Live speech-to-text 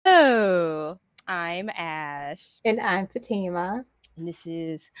I'm Ash. And I'm Fatima. And this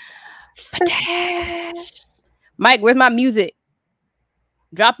is Fatash. Mike, where's my music?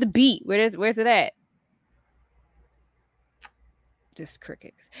 Drop the beat. Where's it at? Just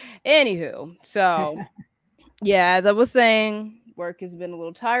crickets. Anywho, so yeah, as I was saying, work has been a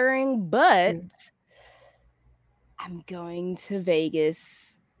little tiring, but I'm going to Vegas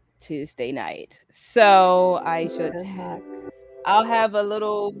Tuesday night. So I'll have a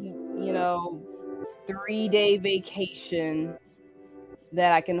little, 3-day vacation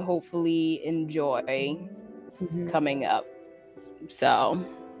that I can hopefully enjoy coming up. So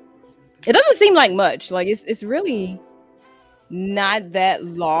it doesn't seem like much. Like it's really not that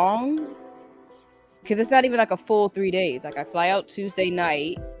long because it's not even like a full 3 days. Like I fly out Tuesday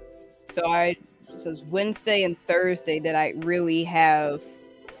night, so it's Wednesday and Thursday that I really have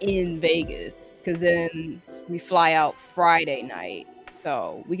in Vegas, because then we fly out Friday night.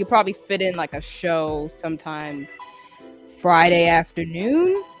 So we could probably fit in like a show sometime Friday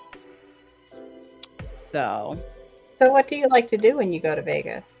afternoon. So what do you like to do when you go to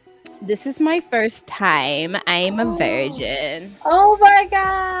Vegas? This is my first time. I'm a virgin. Oh my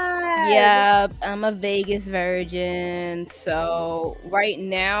God. Yep, I'm a Vegas virgin. So right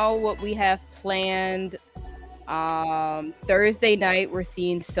now what we have planned, Thursday night we're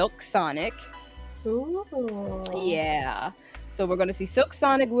seeing Silk Sonic. Ooh. Yeah. So we're going to see Silk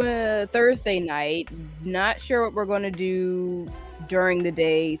Sonic Thursday night. Not sure what we're going to do during the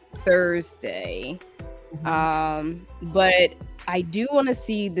day Thursday. But I do want to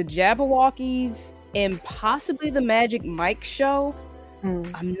see the Jabberwockies and possibly the Magic Mike show.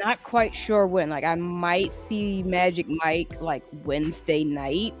 I'm not quite sure when. Like I might see Magic Mike like Wednesday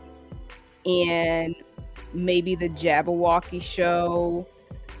night, and maybe the Jabberwocky show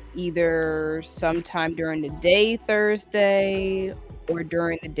either sometime during the day Thursday or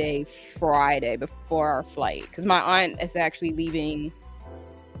during the day Friday before our flight, because my aunt is actually leaving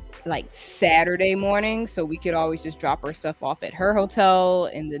like Saturday morning, so we could always just drop our stuff off at her hotel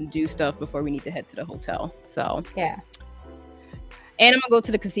and then do stuff before we need to head to the hotel. So yeah. And I'm gonna go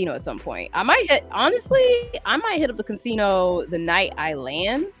to the casino at some point. I might hit up the casino the night I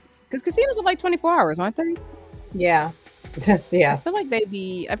land, because casinos are like 24 hours, aren't they? Yeah. Yeah. I feel like they'd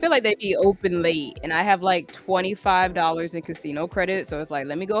be open late, and I have like $25 in casino credit, so it's like,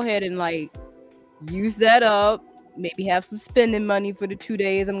 let me go ahead and like use that up. Maybe have some spending money for the 2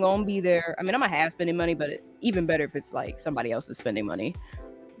 days I'm gonna be there. I mean, I'm gonna have spending money, but even better if it's like somebody else's spending money.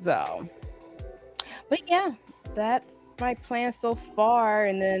 So, but yeah, that's my plan so far.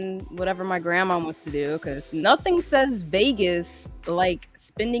 And then whatever my grandma wants to do, because nothing says Vegas like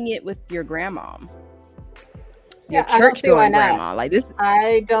spending it with your grandma. Yeah, I don't see why not. Like this,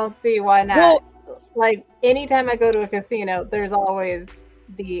 I don't see why not. Well, like anytime I go to a casino, there's always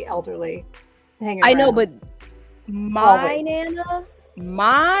the elderly hanging around. I know, but my nana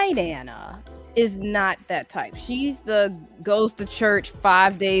is not that type. She's the goes to church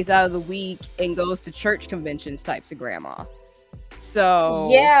 5 days out of the week and goes to church conventions types of grandma. So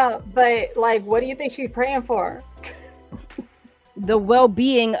yeah, but like, what do you think she's praying for? The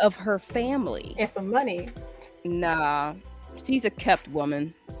well-being of her family and some money. Nah, she's a kept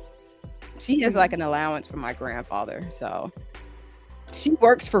woman. She has like an allowance from my grandfather, so she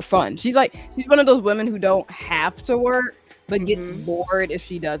works for fun. She's one of those women who don't have to work, but gets bored if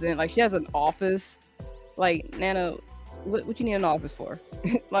she doesn't. Like, she has an office. Like, Nana, what you need an office for?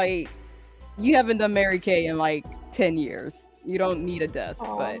 Like, you haven't done Mary Kay in like 10 years. You don't need a desk.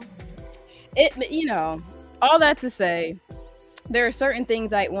 Aww. But all that to say, there are certain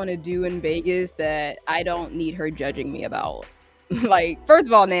things I want to do in Vegas that I don't need her judging me about. Like, first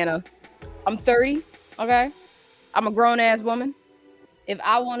of all, Nana, I'm 30, okay? I'm a grown-ass woman. If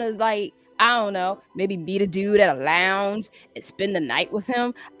I want to, like, I don't know, maybe meet a dude at a lounge and spend the night with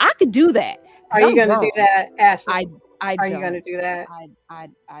him, I could do that. Are you going to do that, Ashley? Are you going to do that?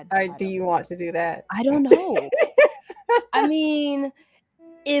 Do you want to do that? I don't know. I mean,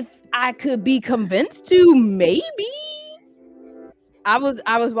 if I could be convinced to, maybe. I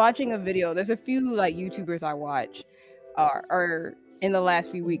was watching a video. There's a few like YouTubers I watch, or in the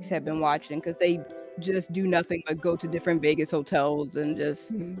last few weeks have been watching, because they just do nothing but go to different Vegas hotels and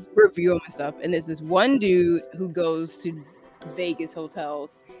just review them and stuff. And there's this one dude who goes to Vegas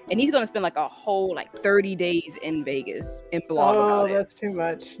hotels, and he's gonna spend like a whole like 30 days in Vegas and blog about it. Oh, that's too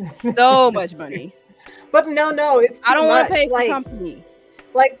much. So much money. But no, it's too much. I don't want to pay for company.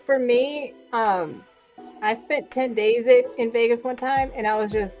 Like for me, I spent 10 days in Vegas one time, and I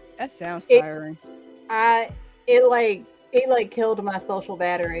was just... That sounds tiring. It killed my social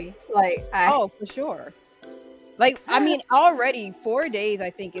battery. Like, for sure. Like, I mean, already 4 days, I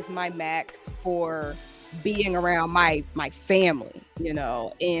think, is my max for being around my family, you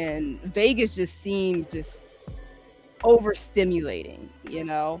know, and Vegas just seems just overstimulating, you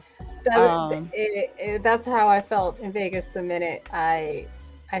know. That's how I felt in Vegas the minute I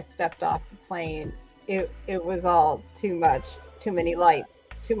stepped off the plane. It was all too much, too many lights,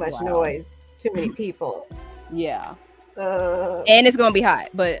 too much noise, too many people. Yeah. And it's gonna be hot,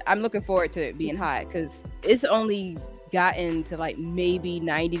 but I'm looking forward to it being hot because it's only gotten to like maybe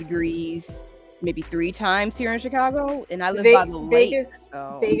 90 degrees maybe 3 times here in Chicago, and I live by the lake.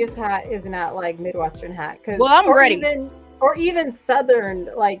 Vegas hot is not like Midwestern hot. Well, I'm ready. Or even Southern,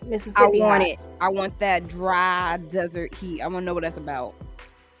 like Mississippi. I want that dry desert heat. I want to know what that's about.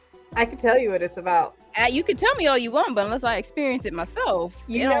 I can tell you what it's about. You can tell me all you want, but unless I experience it myself,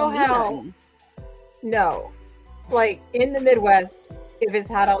 you know how. No, like in the Midwest, if it's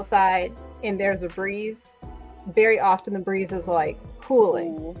hot outside and there's a breeze, very often the breeze is like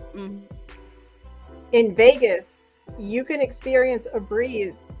cooling. Mm-hmm. In Vegas, you can experience a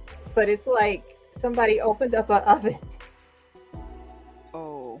breeze, but it's like somebody opened up an oven.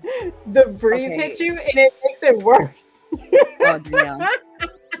 Oh. The breeze hits you and it makes it worse. Oh, damn.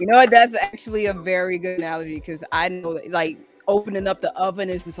 You know what? That's actually a very good analogy because I know that, like, opening up the oven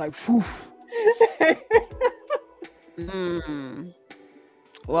is just like, whew.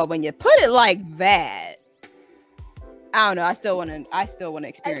 Well, when you put it like that, I don't know. I still want to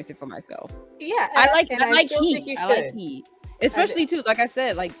experience it for myself. Yeah, I like heat. I like heat, especially too. Like I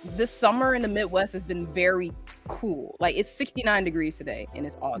said, like this summer in the Midwest has been very cool. Like it's 69 degrees today, and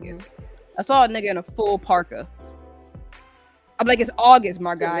it's August. Mm-hmm. I saw a nigga in a full parka. I'm like, it's August,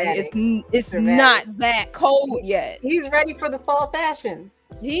 my guy. It's not that cold yet. He's ready for the fall fashions.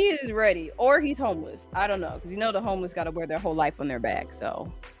 He is ready, or he's homeless. I don't know, because you know the homeless got to wear their whole life on their back.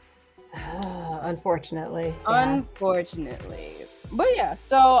 So. Unfortunately. Unfortunately. But yeah,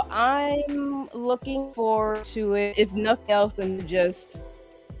 so I'm looking forward to it. If nothing else, than just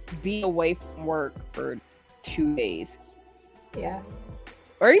be away from work for 2 days. Yes.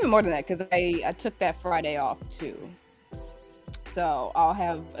 Or even more than that, because I took that Friday off too. So I'll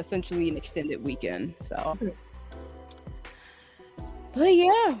have essentially an extended weekend. So. But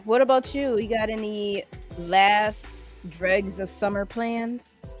yeah, what about you? You got any last dregs of summer plans?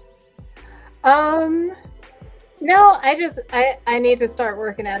 No, I need to start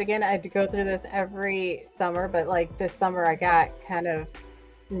working out again. I had to go through this every summer, but like this summer I got kind of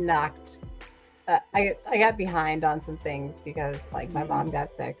knocked. I got behind on some things because like my mom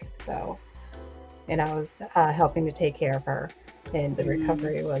got sick, so, and I was helping to take care of her, and the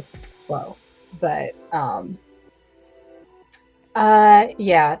recovery was slow. But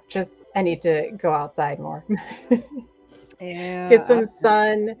yeah, just I need to go outside more. Yeah, get some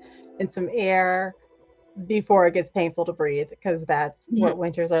sun and some air before it gets painful to breathe, because that's what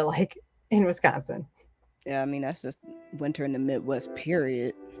winters are like in Wisconsin. Yeah, I mean that's just winter in the Midwest,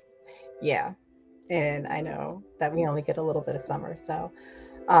 period. Yeah, and I know that we only get a little bit of summer, so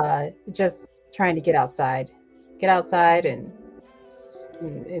just trying to get outside and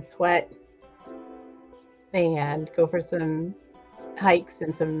sweat and go for some hikes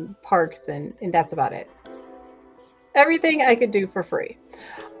and some parks, and that's about it. Everything I could do for free.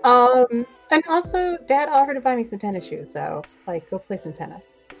 And also Dad offered to buy me some tennis shoes, so like go play some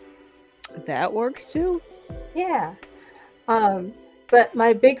tennis. That works too. Yeah. But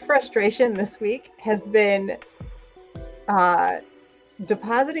my big frustration this week has been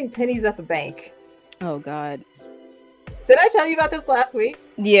depositing pennies at the bank. Oh God. Did I tell you about this last week?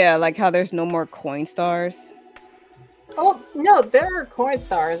 Yeah, like how there's no more Coinstars. Oh no, there are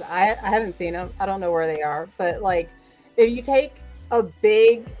Coinstars. I haven't seen them. I don't know where they are. But like, if you take a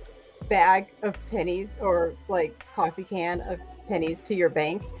big bag of pennies or like coffee can of pennies to your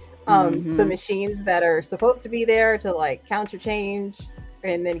bank, the machines that are supposed to be there to like count your change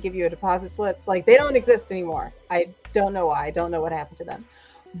and then give you a deposit slip, like they don't exist anymore. I don't know why. I don't know what happened to them.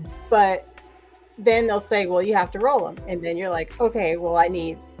 But then they'll say, well, you have to roll them. And then you're like, okay, well, I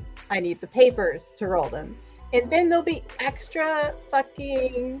need the papers to roll them. And then they'll be extra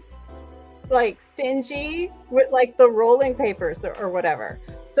fucking like stingy with like the rolling papers or whatever.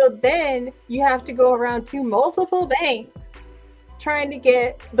 So then you have to go around to multiple banks trying to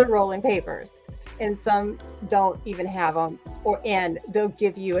get the rolling papers. And some don't even have them, and they'll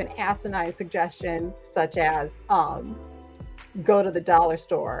give you an asinine suggestion such as go to the dollar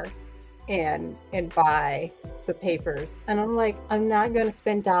store and buy the papers. And I'm like, I'm not going to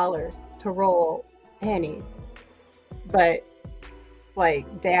spend dollars to roll pennies. But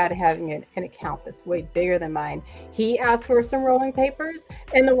like Dad having an account that's way bigger than mine, he asked for some rolling papers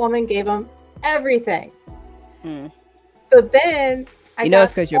and the woman gave him everything. Mm. So then I You know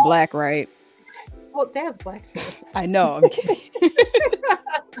it's because you're black, right? Well, Dad's black too. I know. I'm kidding.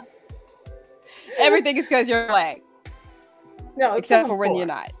 Everything is because you're black. No, except for when you're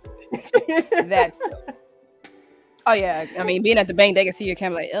not. That. Oh yeah, I mean, being at the bank, they can see your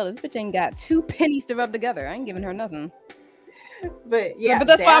camera like, oh, this bitch ain't got 2 pennies to rub together. I ain't giving her nothing. But yeah, but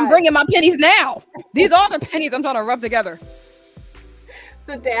that's why I'm bringing my pennies now. These are the pennies I'm trying to rub together.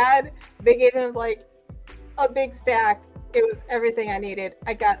 So Dad, they gave him like a big stack. It was everything I needed.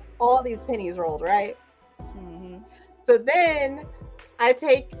 I got all these pennies rolled, right? Mm-hmm. So then I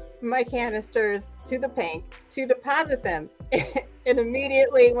take my canisters to the bank to deposit them. And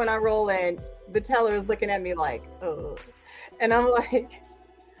immediately when I roll in, the teller is looking at me like, ugh. And I'm like,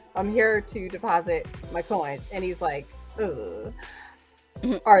 I'm here to deposit my coins. And he's like, ugh.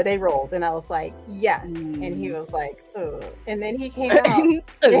 Are they rolled? And I was like, yes. And he was like, ugh. And then he came out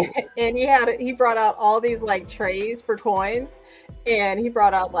and he brought out all these like trays for coins. And he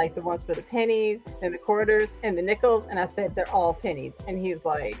brought out like the ones for the pennies and the quarters and the nickels. And I said, they're all pennies. And he's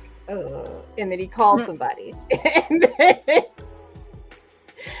like, ugh. And then he called somebody.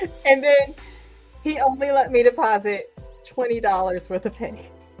 And then he only let me deposit $20 worth of pennies.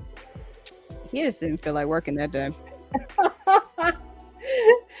 He just didn't feel like working that day.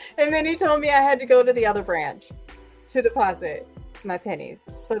 And then he told me I had to go to the other branch to deposit my pennies.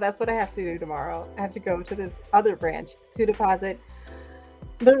 So that's what I have to do tomorrow. I have to go to this other branch to deposit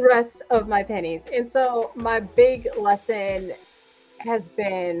the rest of my pennies. And so my big lesson has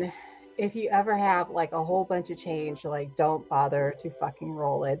been, if you ever have like a whole bunch of change, like don't bother to fucking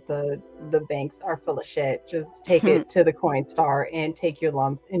roll it. The banks are full of shit. Just take it to the Coinstar and take your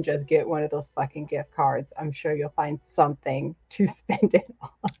lumps and just get one of those fucking gift cards. I'm sure you'll find something to spend it on.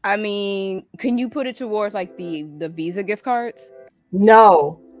 I mean, can you put it towards like the Visa gift cards?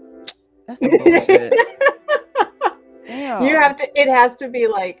 No. That's some bullshit. Damn. You have to, it has to be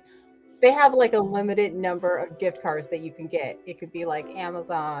like, they have like a limited number of gift cards that you can get. It could be like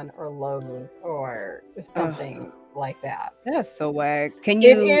Amazon or Lowe's or something like that. That's so whack. Can you?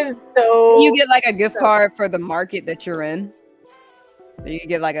 It is so. Can you get like a gift card for the market that you're in? So you can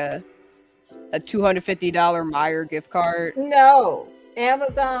get like a $250 Meijer gift card. No,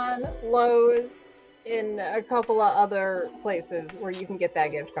 Amazon, Lowe's, and a couple of other places where you can get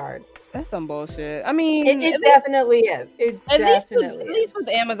that gift card. That's some bullshit. I mean, it definitely is. It definitely at least with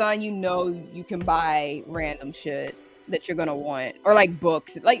Amazon, you know you can buy random shit that you're gonna want, or like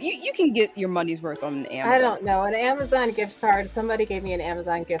books. Like you can get your money's worth on Amazon. I don't know. An Amazon gift card. Somebody gave me an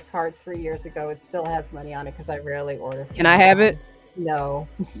Amazon gift card 3 years ago. It still has money on it because I rarely order. Can I have it? No.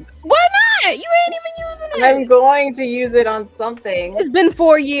 Why not? You ain't even using it. I'm going to use it on something. It's been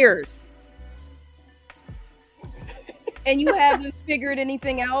 4 years. And you haven't figured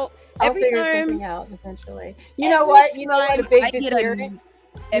anything out? I'll figure something out eventually. You know what? You know what a big deterrent?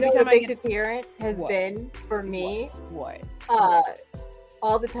 Deterrent has been for me? What?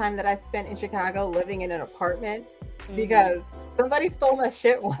 All the time that I spent in Chicago living in an apartment because somebody stole my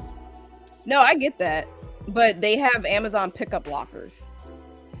shit once. No, I get that. But they have Amazon pickup lockers.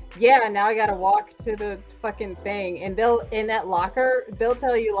 Yeah, now I gotta walk to the fucking thing, and they'll in that locker they'll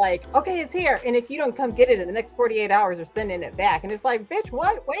tell you like, okay, it's here, and if you don't come get it in the next 48 hours, we're sending it back. And it's like, bitch,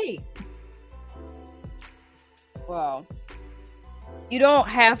 what? Wait. Well, you don't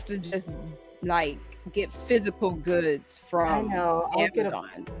have to just like get physical goods from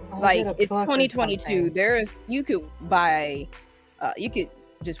Amazon. Like it's 2022. You could buy, you could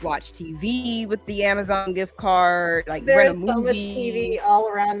just watch TV with the Amazon gift card. Like there's rent a movie. So much TV all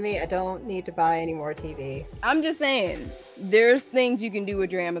around me. I don't need to buy any more TV. I'm just saying, there's things you can do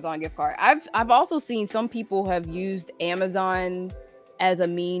with your Amazon gift card. I've also seen some people have used Amazon as a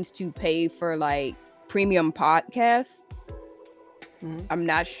means to pay for like premium podcasts. I'm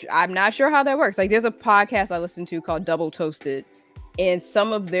not sure how that works. Like there's a podcast I listen to called Double Toasted, and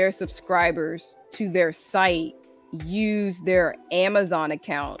some of their subscribers to their site use their Amazon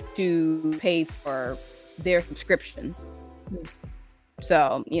account to pay for their subscription.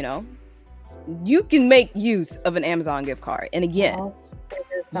 So, you know, you can make use of an Amazon gift card. And again,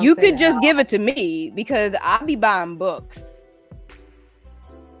 you could just give it to me because I'll be buying books.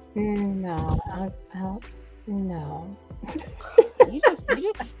 No. You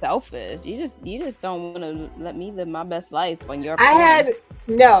just selfish. You just don't want to let me live my best life on your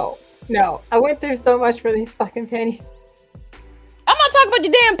No, I went through so much for these fucking pennies. I'm not talking about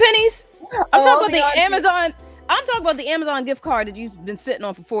your damn pennies. I'm talking about the Amazon. I'm talking about the Amazon gift card that you've been sitting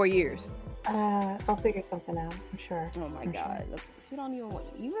on for 4 years. I'll figure something out. I'm sure. Oh my God. Sure. You don't even want.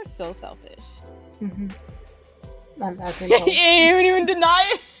 You are so selfish. I'm not you ain't even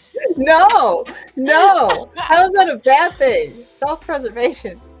deny it. No, no. How is that a bad thing?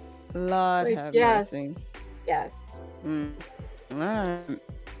 Self-preservation. Lord Like, have yes, mercy. yes. Mm. Alright.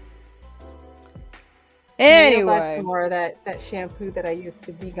 Maybe I'll buy some Anyway, more of that shampoo that I used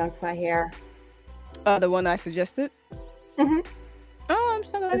to degunk my hair. the one I suggested. Mm-hmm. Oh, I'm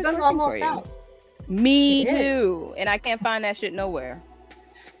so glad Because it's I'm working for almost you. out. Me It is. too. And I can't find that shit nowhere.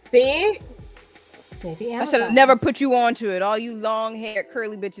 See? Maybe I should have Amazon. never put you onto it. All you long-haired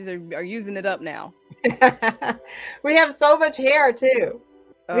curly bitches are using it up now. We have so much hair too.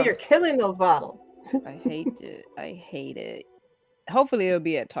 We Ugh, are killing those bottles. I hate it. I hate it. Hopefully it'll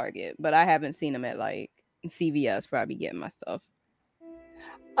be at Target, but I haven't seen them at like CVS where I be getting my stuff.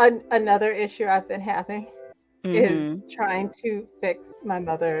 Another issue I've been having is Mm-hmm. trying to fix my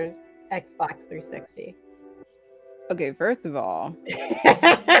mother's Xbox 360. Okay, first of all,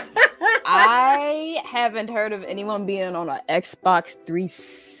 I haven't heard of anyone being on an Xbox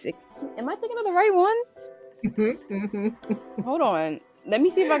 360. Am I thinking of the right one? Hold on. Let me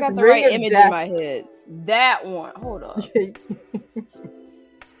see if I got the Ring right of image Death. in my head. That one. Hold up. So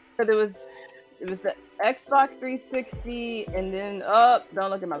it was the Xbox 360, and then don't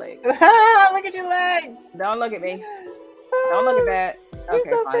look at my legs. Look at your legs. Don't look at me. Don't look at that. You're Okay,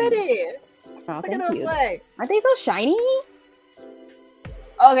 so fine. pretty. Oh, Look at thank those you. legs. Aren't they so shiny?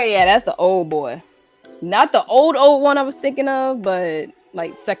 Okay, yeah, that's the old boy. Not the old one I was thinking of, but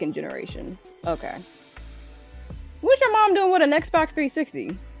like second generation. Okay. What's your mom doing with an Xbox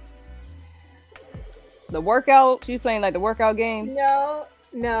 360? The workout? She's playing like the workout games?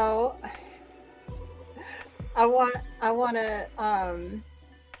 No. I want to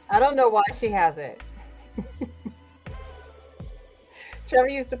I don't know why she has it. Trevor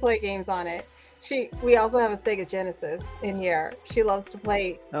used to play games on it. We also have a Sega Genesis in here. She loves to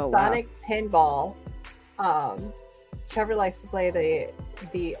play Sonic Pinball. Trevor likes to play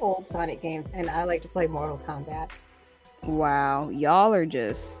the old Sonic games, and I like to play Mortal Kombat. Wow, y'all are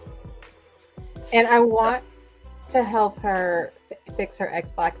just. And I want to help her fix her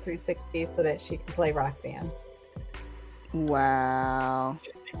Xbox 360 so that she can play Rock Band. Wow.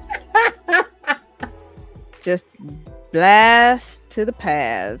 Just blast to the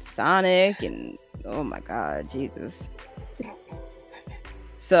past, Sonic, and oh my God, Jesus.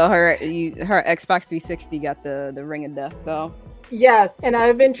 So her Xbox 360 got the Ring of Death though. Yes, and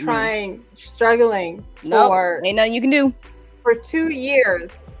I've been struggling ain't nothing you can do for 2 years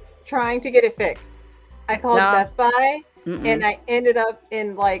trying to get it fixed. I called Best Buy and I ended up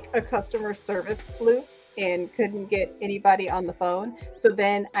in like a customer service loop and couldn't get anybody on the phone. So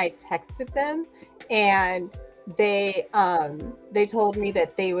then I texted them and they told me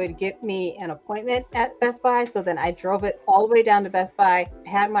that they would give me an appointment at Best Buy. So then I drove it all the way down to Best Buy,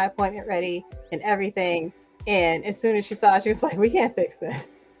 had my appointment ready and everything. And as soon as she saw it, she was like, "We can't fix this."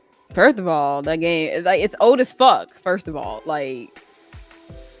 First of all, that game, like, it's old as fuck. First of all, like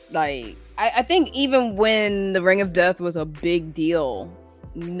I think even when the Ring of Death was a big deal,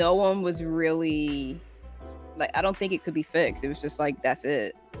 no one was really like, I don't think it could be fixed. It was just like, that's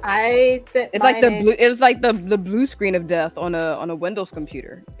it. It's like it was like the blue screen of death on a Windows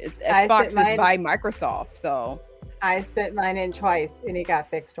computer. Xbox is by Microsoft, so I sent mine in twice and it got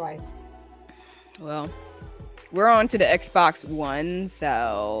fixed twice. Well, we're on to the Xbox One,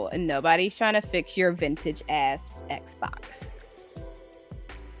 so nobody's trying to fix your vintage ass Xbox.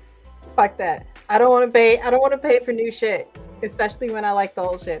 Fuck that. I don't want to pay for new shit, especially when I like the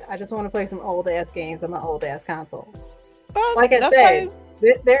old shit. I just want to play some old ass games on my old ass console. Well, like I said,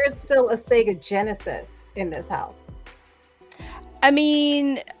 there is still a Sega Genesis in this house. I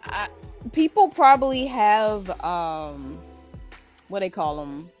mean, people probably have what they call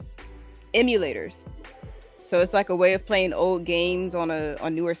them, emulators. So it's like a way of playing old games on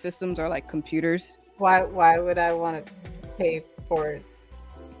newer systems or like computers. Why would I want to pay for it?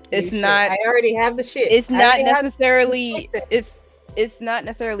 It's not. I already have the shit. It's not necessarily. It's not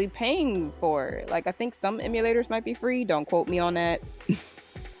necessarily paying for it. Like, I think some emulators might be free. Don't quote me on that.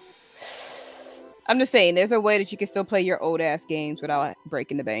 I'm just saying, there's a way that you can still play your old ass games without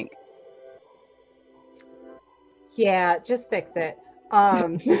breaking the bank. Yeah, just fix it.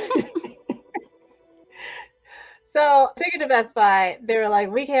 So took it to Best Buy. They were like,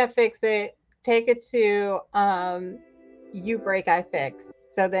 "We can't fix it. Take it to You Break I Fix."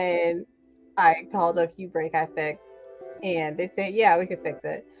 So then I called up You Break I Fix, and they said, "Yeah, we could fix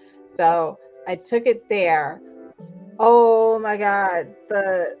it." So I took it there. Oh my God,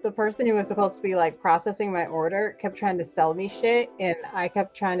 the person who was supposed to be like processing my order kept trying to sell me shit, and I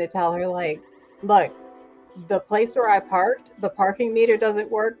kept trying to tell her like, "Look, the place where I parked, the parking meter doesn't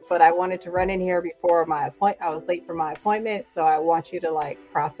work, but I wanted to run in here before my appointment. I was late for my appointment, so I want you to like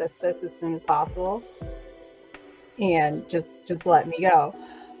process this as soon as possible and just let me go.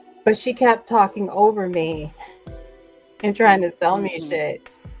 But she kept talking over me and trying to sell me shit,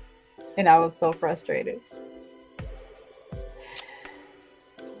 and I was so frustrated.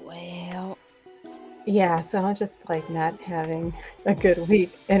 Well, yeah, so I'm just like not having a good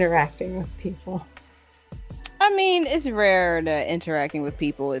week interacting with people. I mean, it's rare that interacting with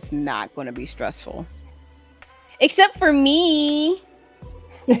people is not going to be stressful. Except for me.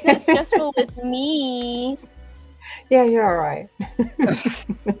 It's not stressful with me. Yeah, you're all right.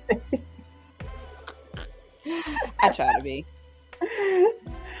 I try to be.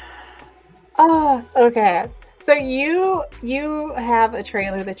 Oh, okay. So you have a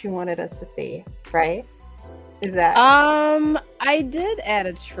trailer that you wanted us to see, right? Is that I did add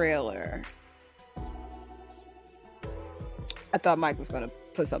a trailer. I thought Mike was going to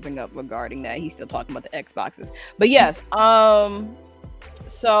put something up regarding that. He's still talking about the Xboxes. But yes,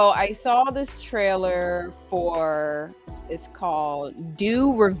 so I saw this trailer for, it's called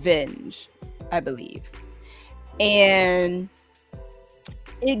Do Revenge, I believe. And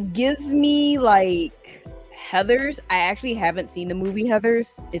it gives me like Heathers. I actually haven't seen the movie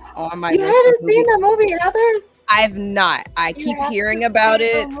Heathers. It's on my list. You haven't seen the movie Heathers? I've not. I keep hearing about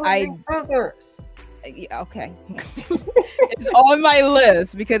it. Heathers. Yeah, okay. It's on my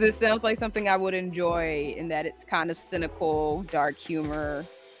list because it sounds like something I would enjoy in that it's kind of cynical, dark humor.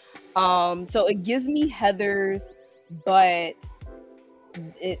 So it gives me Heathers, but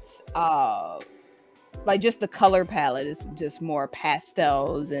it's like just the color palette is just more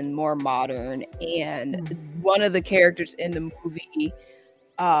pastels and more modern. And one of the characters in the movie,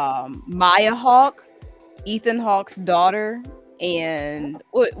 Maya Hawke, Ethan Hawke's daughter, and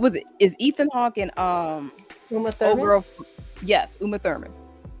what was it? Is Ethan Hawke and Uma Thurman? Yes, Uma Thurman.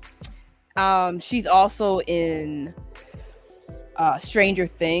 She's also in Stranger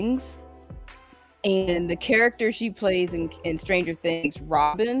Things, and the character she plays in Stranger Things,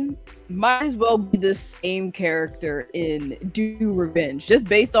 Robin, might as well be the same character in Do Revenge, just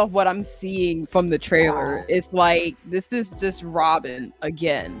based off what I'm seeing from the trailer. Wow. It's like this is just Robin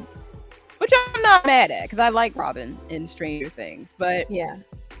again. Which I'm not mad at, because I like Robin in Stranger Things. But yeah,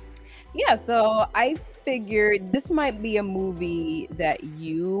 so I figured this might be a movie that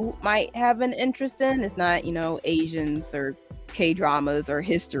you might have an interest in. It's not, Asians or K-dramas or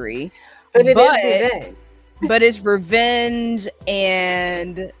history. But it is revenge. But it's revenge,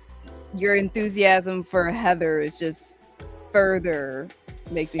 and your enthusiasm for Heather is just further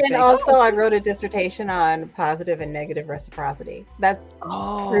makes me think. And also, I wrote a dissertation on positive and negative reciprocity. That's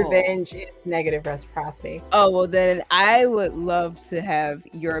revenge. It's negative reciprocity. Oh, well, then I would love to have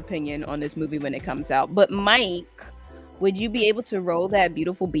your opinion on this movie when it comes out. But Mike, would you be able to roll that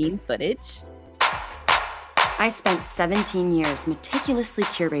beautiful bean footage? I spent 17 years meticulously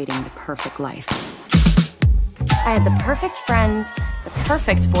curating the perfect life. I had the perfect friends, the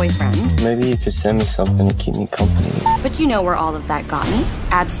perfect boyfriend. Maybe you could send me something to keep me company. But you know where all of that got me?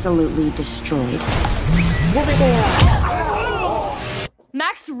 Absolutely destroyed.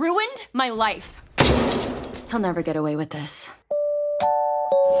 Max ruined my life. He'll never get away with this.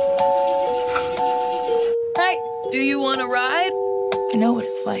 Hey, do you want to ride? I know what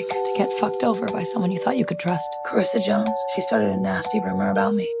it's like to get fucked over by someone you thought you could trust. Carissa Jones, she started a nasty rumor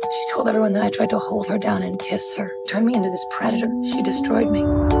about me. She told everyone that I tried to hold her down and kiss her. Turned me into this predator. She destroyed me.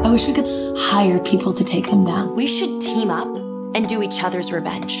 I wish we could hire people to take them down. We should team up and do each other's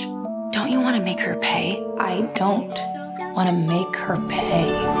revenge. Don't you want to make her pay? I don't want to make her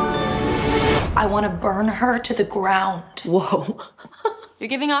pay. I want to burn her to the ground. Whoa. You're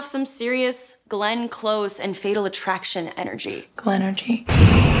giving off some serious Glenn Close and Fatal Attraction energy. Glenergy.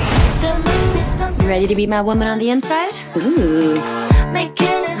 You ready to be my woman on the inside? Ooh.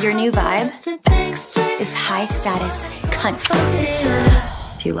 Your new vibe is high status cunt.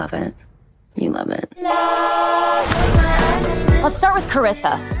 If you love it, you love it. Let's start with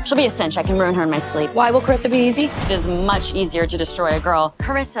Carissa. She'll be a cinch. I can ruin her in my sleep. Why will Carissa be easy? It is much easier to destroy a girl.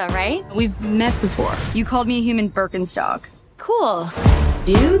 Carissa, right? We've met before. You called me a human Birkenstock. Cool.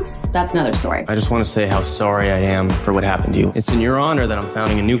 Dudes? That's another story. I just want to say how sorry I am for what happened to you. It's in your honor that I'm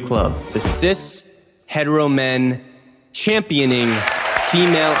founding a new club. The Cis Hetero Men Championing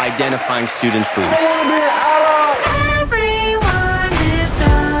Female Identifying Students League.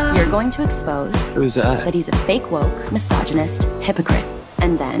 You're going to expose Who's that? that he's a fake woke, misogynist, hypocrite.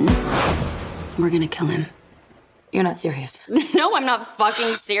 And then we're gonna kill him. You're not serious. No, I'm not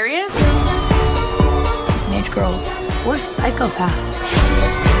fucking serious. Teenage girls. We're psychopaths.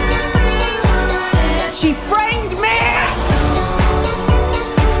 She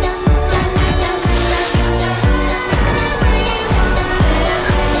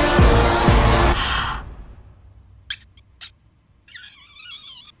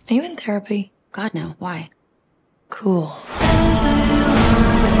Are you in therapy? God, no. Why? Cool.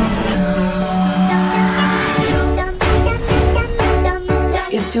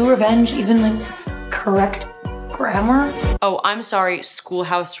 Is do revenge even the correct grammar? Oh, I'm sorry,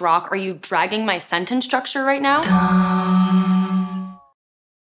 Schoolhouse Rock. Are you dragging my sentence structure right now?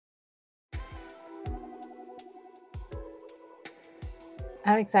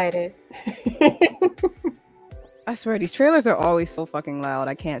 I'm excited. I swear, these trailers are always so fucking loud.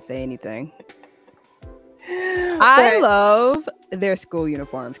 I can't say anything. I love their school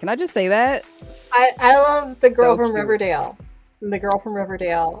uniforms. Can I just say that? I love the girl So from cute. Riverdale. The girl from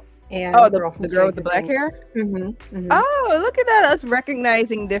Riverdale. And Oh, the from girl with the Stranger black Things. hair? Mm-hmm. Oh, look at that. Us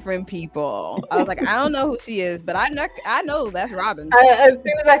recognizing different people. I was like, I don't know who she is, but I know that's Robin. As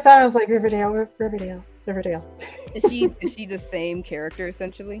soon as I saw her, I was like, Riverdale. Is she the same character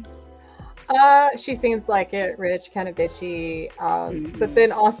essentially? She seems like it, rich, kind of bitchy. But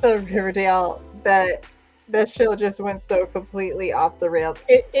then also Riverdale, that show just went so completely off the rails.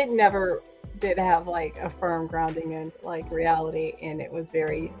 It never did have like a firm grounding in like reality, and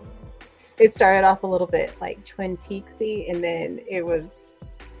it started off a little bit like Twin Peaksy, and then it was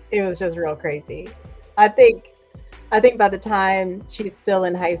just real crazy. I think by the time she's still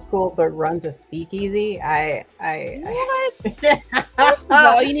in high school but runs a speakeasy, What? First of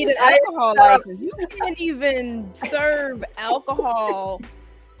all, you need an alcohol license. You can't even serve alcohol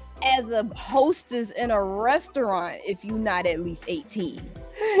as a hostess in a restaurant if you're not at least 18.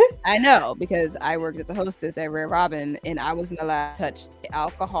 I know, because I worked as a hostess at Red Robin, and I wasn't allowed to touch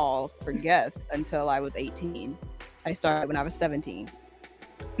alcohol for guests until I was 18. I started when I was 17.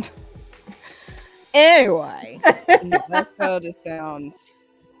 Anyway, that show just sounds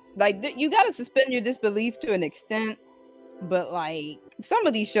like you got to suspend your disbelief to an extent, but like some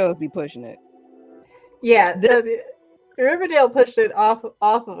of these shows be pushing it. Yeah, Riverdale pushed it off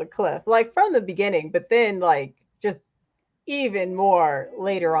of a cliff, like from the beginning, but then like just even more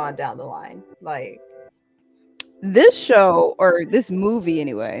later on down the line. Like this show, or this movie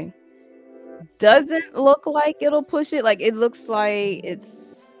anyway, doesn't look like it'll push it. Like it looks like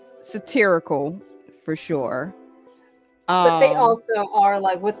it's satirical for sure. But they also are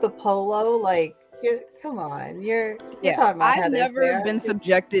like with the polo, like come on, you're talking about I've never been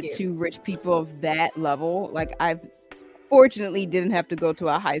subjected to rich people of that level. Like I've fortunately didn't have to go to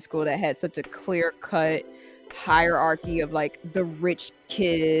a high school that had such a clear-cut hierarchy of like the rich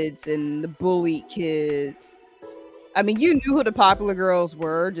kids and the bullied kids. I mean, you knew who the popular girls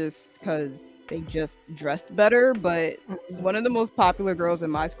were just because they just dressed better, but one of the most popular girls in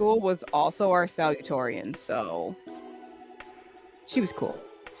my school was also our salutatorian, so she was cool.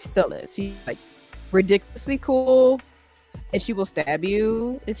 She still is. She's like ridiculously cool, and she will stab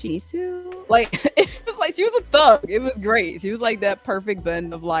you if she needs to. Like it was like she was a thug. It was great. She was like that perfect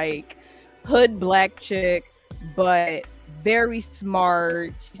blend of like hood black chick, but very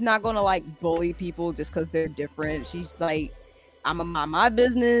smart. She's not gonna like bully people just because they're different. She's like, I'm gonna mind my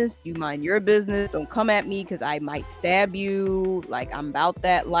business, you mind your business. Don't come at me because I might stab you. Like I'm about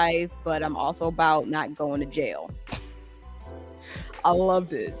that life, but I'm also about not going to jail. I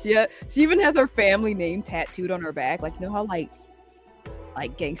loved it. She even has her family name tattooed on her back. Like, you know how like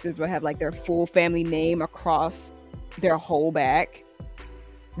gangsters would have like their full family name across their whole back?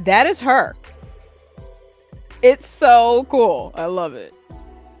 That is her. It's so cool. I love it.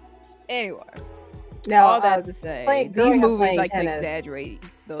 Anyway, all that to say, these movies like to exaggerate.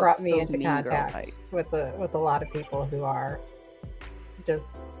 Brought me into contact with a lot of people who are just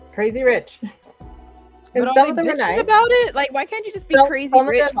crazy rich. And but some of them are nice about it. Like, why can't you just be crazy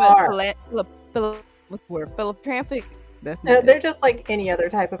rich but philanthropic? They're just like any other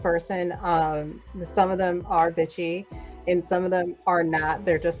type of person. Some of them are bitchy, and some of them are not.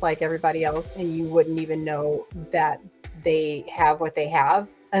 They're just like everybody else, and you wouldn't even know that they have what they have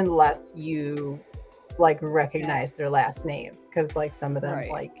unless you like recognize their last name, because like some of them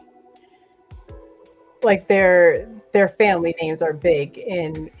like their family names are big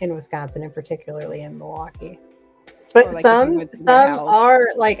in Wisconsin, and particularly in Milwaukee. But like some are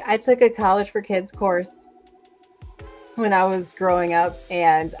like, I took a College for Kids course when I was growing up,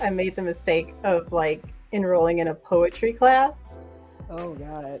 and I made the mistake of like enrolling in a poetry class. Oh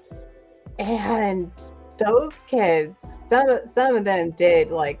God. And those kids, some of them did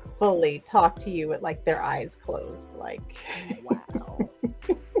like fully talk to you with like their eyes closed, like wow.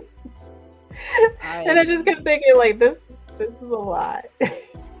 And I just kept thinking like this is a lot.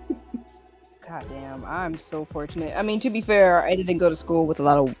 God damn, I'm so fortunate. I mean, to be fair, I didn't go to school with a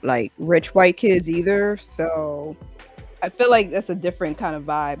lot of like rich white kids either, so I feel like that's a different kind of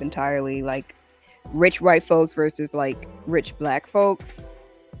vibe entirely, like rich white folks versus like rich black folks.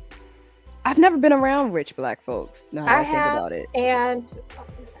 I've never been around rich black folks. Now that I I think have, about it. and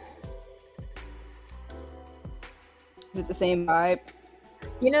Is it the same vibe?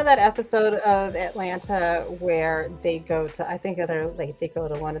 you know that episode of Atlanta where they go to, I think they're like they go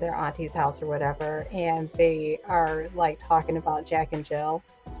to one of their auntie's house or whatever, and they are like talking about Jack and Jill.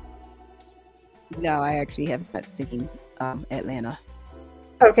 No, I actually have not seen Atlanta.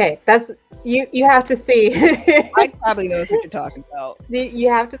 Okay, that's you have to see. Mike probably knows what you're talking about. You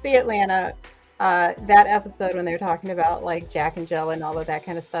have to see Atlanta. That episode when they're talking about like Jack and Jill and all of that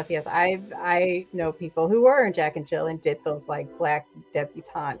kind of stuff. Yes, I know people who were in Jack and Jill and did those like black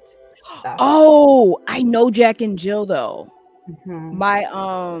debutante stuff. Oh, I know Jack and Jill though. Mhm.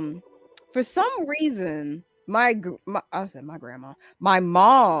 My for some reason, I said my grandma, my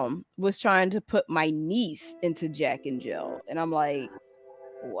mom was trying to put my niece into Jack and Jill, and I'm like,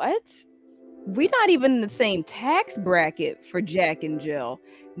 what? We're not even in the same tax bracket for Jack and Jill.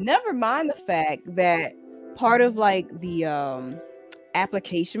 Never mind the fact that part of like the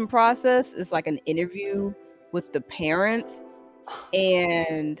application process is like an interview with the parents,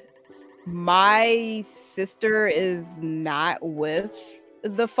 and my sister is not with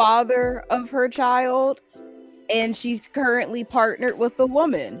the father of her child, and she's currently partnered with a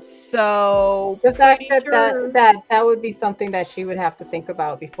woman. So The fact pretty that sure that would be something that she would have to think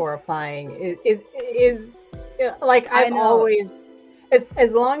about before applying is like I I've know. always,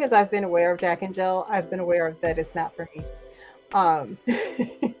 as long as I've been aware of Jack and Jill, I've been aware of that it's not for me.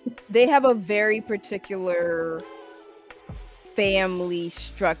 They have a very particular family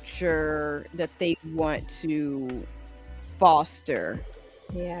structure that they want to foster,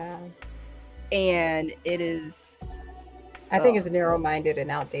 Yeah, and it is I think it's narrow-minded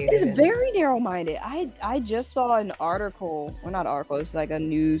and outdated. it's and- very narrow-minded. I just saw an article, well, not article, it's like a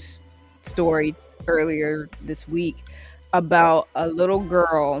news story earlier this week about a little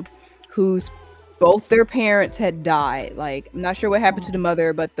girl whose both their parents had died. Like, I'm not sure what happened to the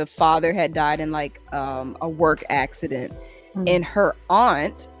mother, but the father had died in like a work accident. And her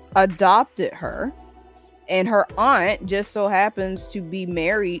aunt adopted her, and her aunt just so happens to be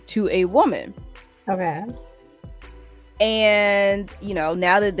married to a woman. Okay. And you know,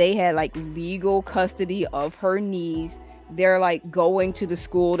 now that they had like legal custody of her niece, they're like going to the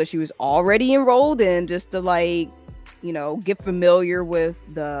school that she was already enrolled in just to like, you know, get familiar with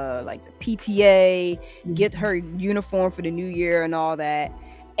the like the PTA, get her uniform for the new year and all that.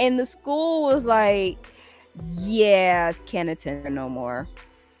 And the school was like, yeah, can't attend her no more.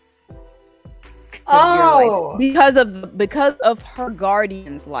 Oh, Because of her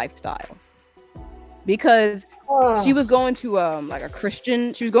guardian's lifestyle. Because she was going to like a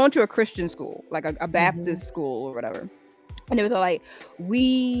Christian school, like a Baptist school or whatever. And it was like,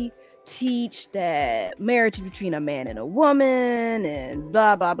 we teach that marriage is between a man and a woman and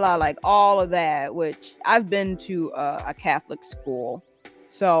blah blah blah, like all of that, which I've been to a Catholic school,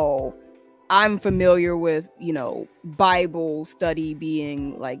 so I'm familiar with, you know, Bible study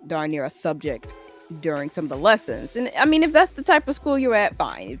being like darn near a subject during some of the lessons. And I mean, if that's the type of school you're at,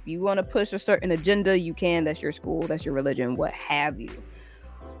 fine. If you want to push a certain agenda, you can. That's your school, that's your religion, what have you.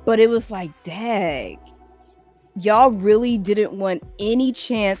 But it was like, dang, y'all really didn't want any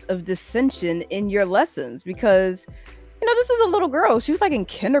chance of dissension in your lessons, because, you know, this is a little girl. She was like in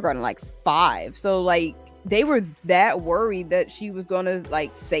kindergarten, like 5. So like they were that worried that she was gonna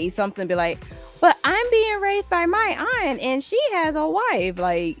like say something, be like, but I'm being raised by my aunt and she has a wife.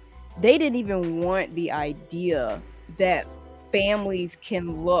 Like, they didn't even want the idea that families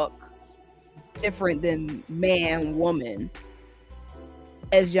can look different than man, woman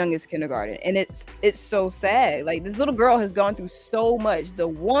as young as kindergarten. And it's so sad. Like, this little girl has gone through so much. The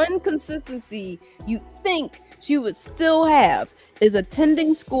one consistency you think she would still have is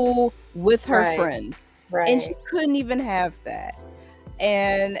attending school with her friends. Right. And she couldn't even have that.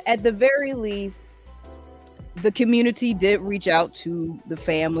 And at the very least, the community did reach out to the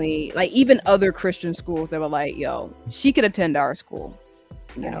family, like even other Christian schools that were like, yo, she could attend our school.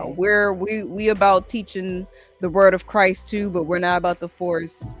 You know, we about teaching the word of Christ too, but we're not about to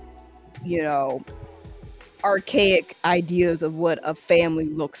force, you know, archaic ideas of what a family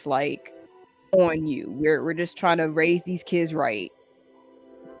looks like on you. We're just trying to raise these kids right.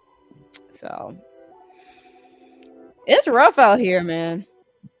 So it's rough out here, man.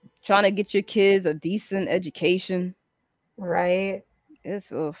 Trying to get your kids a decent education. Right.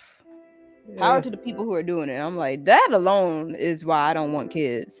 It's oof. Power to the people who are doing it. I'm like, that alone is why I don't want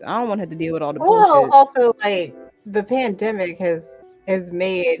kids. I don't want to have to deal with all the bullshit. Also, like, the pandemic has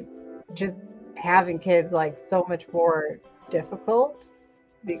made just having kids like so much more difficult,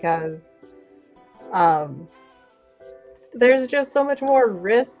 because there's just so much more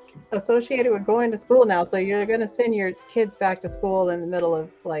risk associated with going to school now. So you're going to send your kids back to school in the middle of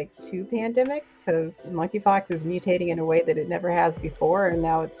like 2 pandemics because monkeypox is mutating in a way that it never has before, and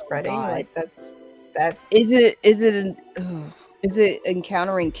now it's spreading. Like that. Is it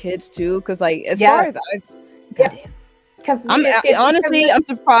encountering kids too? Because like as far as because I'm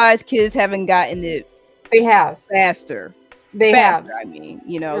surprised kids haven't gotten it. They have faster. They have. I mean,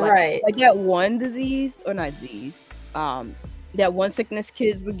 you know, like, right? Like that one disease or not disease. That one sickness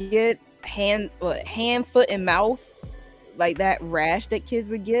kids would get, hand, foot, and mouth, like that rash that kids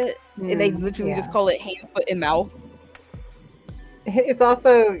would get, and they literally just call it hand, foot, and mouth. It's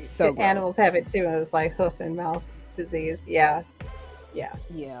also so animals have it too, and it's like hoof and mouth disease. Yeah.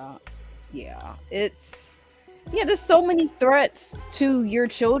 There's so many threats to your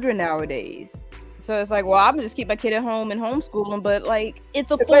children nowadays. So it's like, well, I'm gonna just keep my kid at home and homeschool them, but like, it's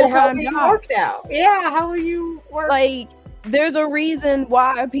a full-time job. Work now? Yeah, how will you work? Like, there's a reason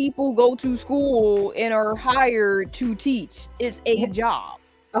why people go to school and are hired to teach. It's a job.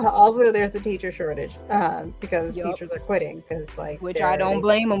 Also, there's a teacher shortage because teachers are quitting. Which I don't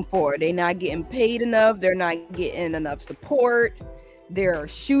blame them for. They're not getting paid enough. They're not getting enough support. There are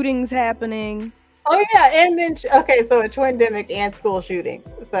shootings happening. Oh yeah, and then so a twindemic and school shootings.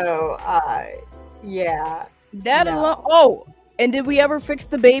 So that alone. Oh, and did we ever fix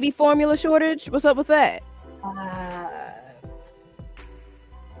the baby formula shortage? What's up with that?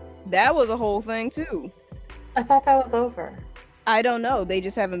 That was a whole thing too. I thought that was over. I don't know. They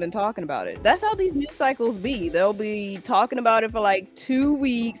just haven't been talking about it. That's how these news cycles be. They'll be talking about it for like 2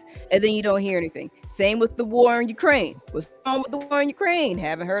 weeks, and then you don't hear anything. Same with the war in Ukraine. What's wrong with the war in Ukraine?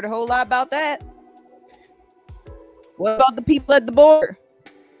 Haven't heard a whole lot about that. What about the people at the border?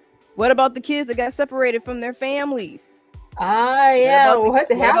 What about the kids that got separated from their families?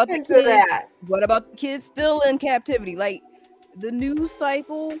 What happened to that? What about the kids still in captivity? Like, the news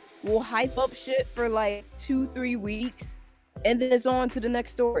cycle will hype up shit for like 2-3 weeks, and then it's on to the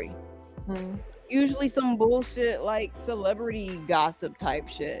next story. Usually some bullshit like celebrity gossip type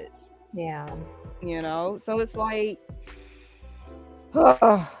shit. Yeah. You know? So it's like,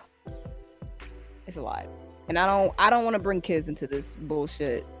 it's a lot. And I don't want to bring kids into this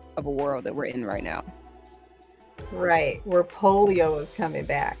bullshit of a world that we're in right now. Right, where polio is coming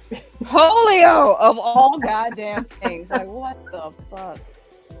back. Polio of all goddamn things. Like, what the fuck?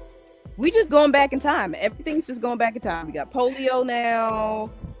 We just going back in time. Everything's just going back in time. We got polio now.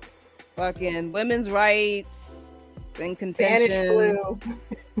 Fucking women's rights and contention. Spanish flu.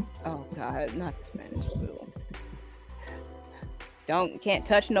 Oh god, not the Spanish flu. Can't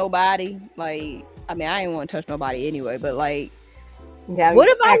touch nobody. Like, I mean, I ain't want to touch nobody anyway, but like, what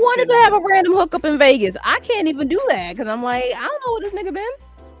if I wanted to have a random hookup in Vegas? I can't even do that because I'm like, I don't know where this nigga been.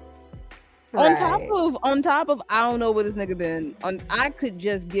 Right. On top of, I don't know where this nigga been. I could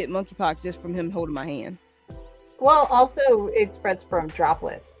just get monkeypox just from him holding my hand. Well, also it spreads from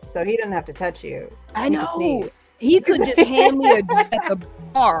droplets, so he doesn't have to touch you. I know. He could just hand me at the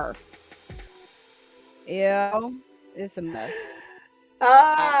bar. Yeah, it's a mess.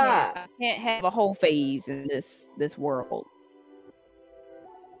 I can't have a whole phase in this world.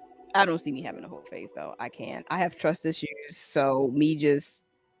 I don't see me having a whole phase though. I can't. I have trust issues, so me just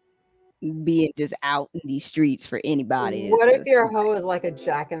being just out in these streets for anybody. What if your hoe is like a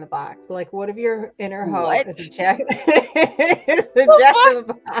Jack in the Box? Like, what if your inner hoe is a Jack? It's a Jack in the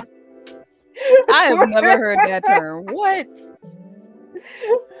Box. I have never heard that term. What?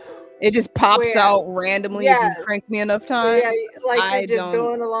 It just pops out randomly if you crank me enough times. Yeah, like you're just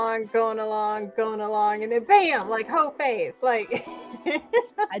going along, and then bam, like hoe face. Like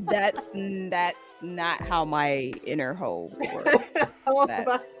that's not how my inner hoe works.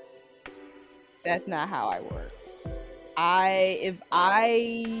 That's not how I work.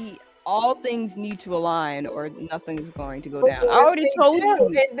 All things need to align or nothing's going to go down. I already told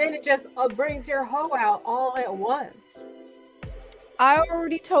you. And then it just brings your hoe out all at once. I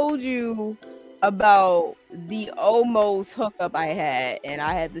already told you about the almost hookup I had, and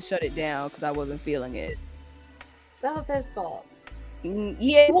I had to shut it down because I wasn't feeling it. That was his fault.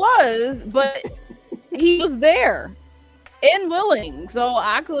 Yeah, it was, but he was there and willing, so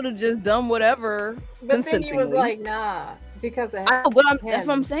I could have just done whatever. But then he was like, "Nah," because of that's what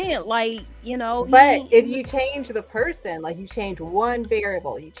I'm saying. Like, you know. But if you change the person, like you change one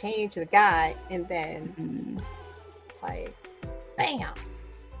variable, you change the guy, and then like, bam,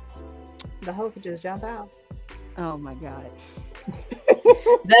 the hoe could just jump out. Oh my god. Is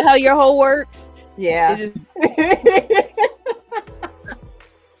that how your hoe works? Yeah.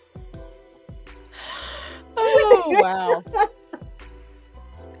 Oh wow.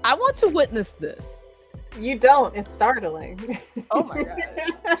 I want to witness this. You don't. It's startling. Oh my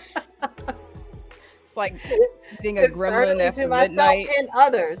god. It's like eating a It's gremlin startling after to myself midnight. and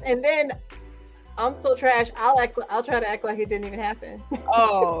others. And then I'm so trash. I'll try to act like it didn't even happen.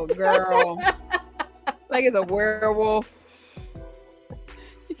 Oh, girl. Like it's a werewolf.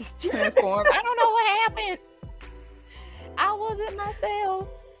 He just transformed. I don't know what happened. I wasn't myself.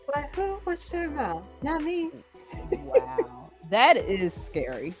 Like, who? What you talking about? Not me. Wow. That is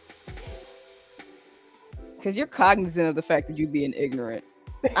scary. Because you're cognizant of the fact that you're being ignorant.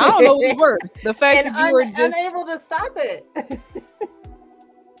 I don't know what's worse. The fact And that you were just unable to stop it.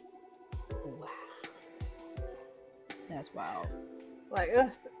 wow. That's wild. Like,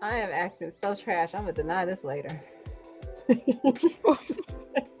 ugh, I am acting so trash. I'm gonna deny this later.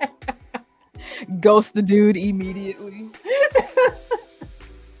 Ghost the dude immediately.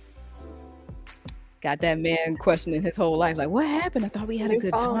 Got that man questioning his whole life. Like, what happened? I thought we had a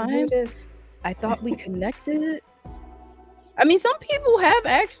good time. I thought we connected. I mean, some people have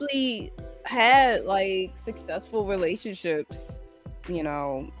actually had like successful relationships, you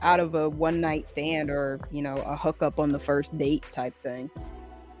know, out of a one night stand or, you know, a hookup on the first date type thing.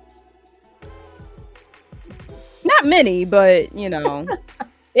 Not many, but you know,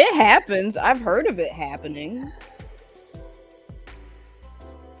 it happens. I've heard of it happening.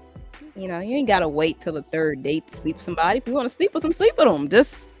 You know, you ain't gotta wait till the third date to sleep with somebody. If you want to sleep with them, sleep with them.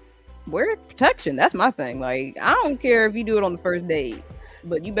 Just wear protection. That's my thing. Like, I don't care if you do it on the first date,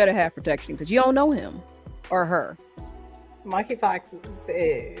 but you better have protection because you don't know him or her. Monkeypox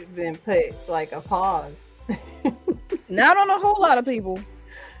then put like a pause. Not on a whole lot of people.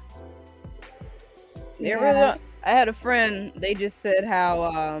 Yeah. I had a friend, they just said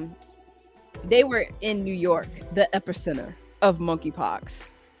how they were in New York, the epicenter of monkeypox,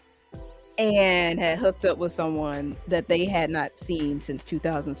 and had hooked up with someone that they had not seen since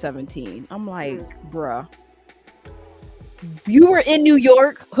 2017. I'm like, bruh, you were in New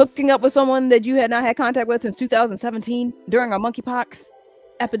York hooking up with someone that you had not had contact with since 2017 during a monkeypox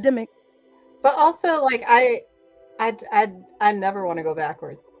epidemic. But also, like, I never want to go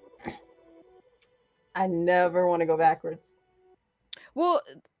backwards. I never want to go backwards. Well,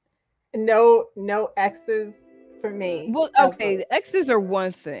 no exes for me. Well, okay, the exes are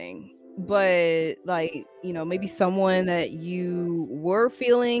one thing, but like, you know, maybe someone that you were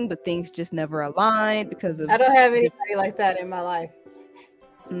feeling, but things just never aligned because of. I don't have anybody like that in my life.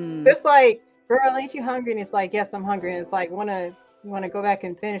 It's like, girl, ain't you hungry? And it's like, yes, I'm hungry. And it's like, you want to go back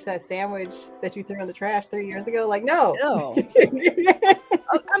and finish that sandwich that you threw in the trash 3 years ago? Like, no.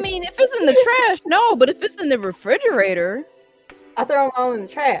 I mean, if it's in the trash, no, but if it's in the refrigerator, I throw them all in the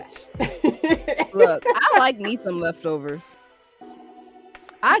trash. Look, I like me some leftovers.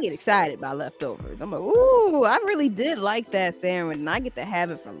 I get excited by leftovers. I'm like, ooh, I really did like that sandwich, and I get to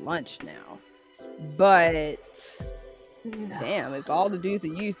have it for lunch now. But damn, if all the dudes that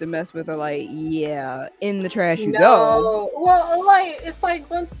you used to mess with are like, yeah, in the trash you go. Well, like, it's like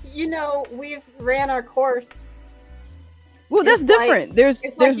once, you know, we've ran our course. Well, that's different. There's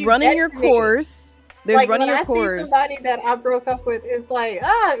running your course. There's like, running when your I course. see somebody that I broke up with, it's like,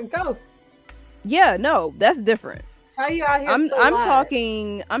 ghost. Yeah, no, that's different. How you out here?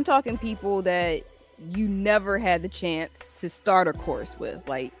 I'm talking people that you never had the chance to start a course with.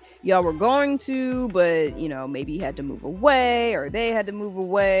 Like, y'all were going to, but you know, maybe you had to move away, or they had to move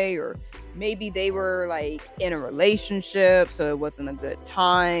away, or maybe they were like in a relationship, so it wasn't a good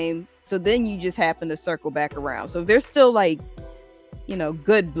time. So then you just happen to circle back around. So if there's still like, you know,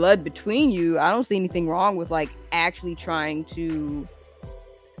 good blood between you, I don't see anything wrong with like actually trying to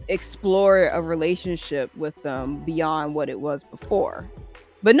explore a relationship with them beyond what it was before.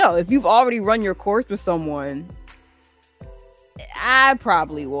 But no, if you've already run your course with someone, I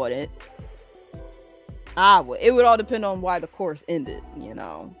probably wouldn't. I would. It would all depend on why the course ended, you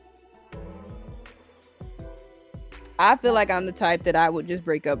know. I feel like I'm the type that I would just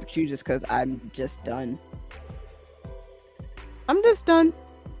break up with you just because I'm just done. I'm just done.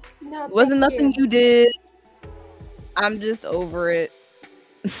 No, it wasn't nothing you did. I'm just over it.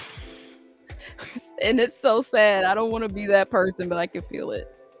 And it's so sad. I don't want to be that person, but I can feel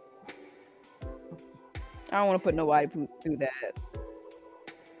it. I don't want to put nobody through that.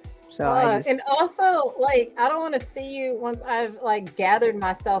 So and also, like, I don't want to see you once I've like gathered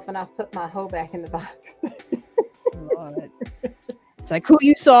myself and I've put my hoe back in the box. God. It's like, who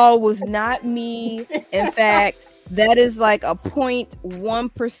you saw was not me. In fact, that is like a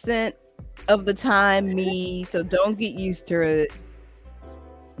 0.1% of the time me. So don't get used to it.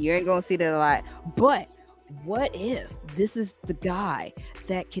 You ain't gonna see that a lot. But what if this is the guy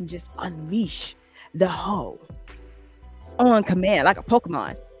that can just unleash the hoe on command like a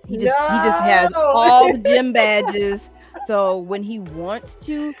Pokemon? He just has all the gym badges. So when he wants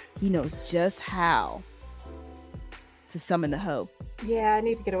to, he knows just how to summon the hoe. Yeah, I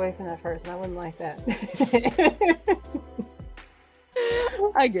need to get away from that person. I wouldn't like that.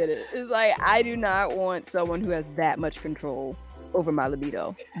 I get it. It's like I do not want someone who has that much control over my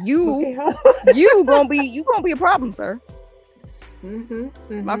libido. You gonna be a problem, sir.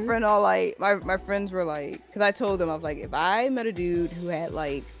 My friend all like my friends were like, because I told them, I was like, if I met a dude who had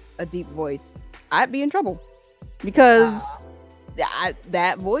like a deep voice, I'd be in trouble because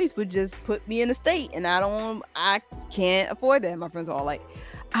that voice would just put me in a state, and I can't afford that. My friends are all like,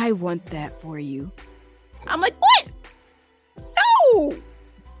 I want that for you. I'm like, what? No.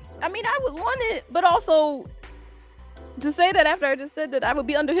 I mean, I would want it, but also to say that after I just said that I would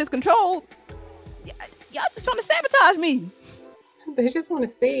be under his control, y'all just trying to sabotage me. They just want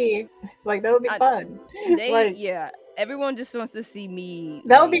to see, like, that would be fun. Everyone just wants to see me.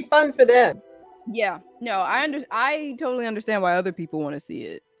 That would be fun for them. Yeah, no, I totally understand why other people want to see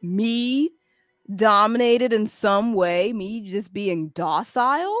it. Me dominated in some way, me just being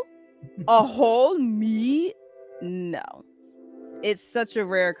docile, a whole me, no. It's such a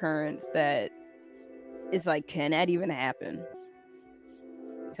rare occurrence that it's like, can that even happen?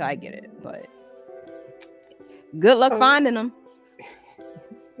 So I get it, but good luck finding him.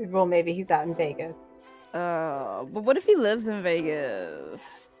 Well, maybe he's out in Vegas. But what if he lives in Vegas?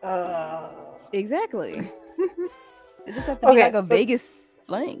 Exactly. It just have to be like a Vegas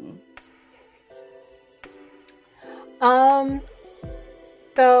fling.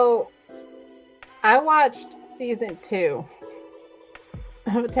 So I watched season 2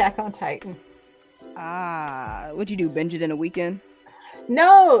 of Attack on Titan. What'd you do? Binge it in a weekend?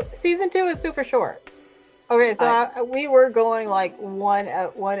 No, season 2 is super short. Okay, so we were going like one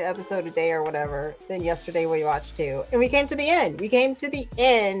episode a day or whatever. Then yesterday we watched 2, and we came to the end. We came to the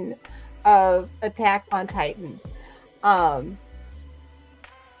end of Attack on Titan.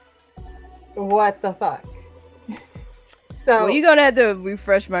 What the fuck? So you're gonna have to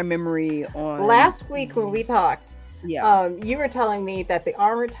refresh my memory on last week when we talked. Yeah. You were telling me that the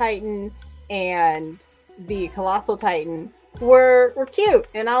Armor Titan and the Colossal Titan were cute,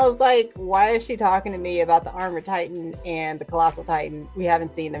 and I was like, why is she talking to me about the Armor Titan and the Colossal Titan? We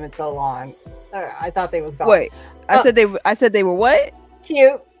haven't seen them in so long. I thought they was gone. Wait, I said they were what?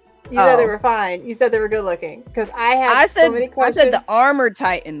 Cute. You said they were fine. You said they were good looking. Because I said so many questions. I said the Armor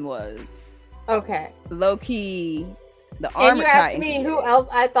Titan was okay. Low key, the Armor Titan. And you asked me who else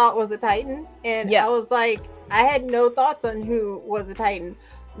I thought was a Titan, and I was like, I had no thoughts on who was a Titan.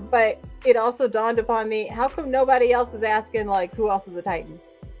 But it also dawned upon me, how come nobody else is asking, like, who else is a Titan?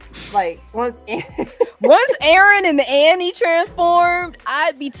 Like, once Aaron and Annie transformed,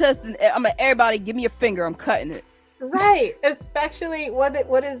 I'd be testing. I'm like, everybody, give me a finger. I'm cutting it. Right. Especially, what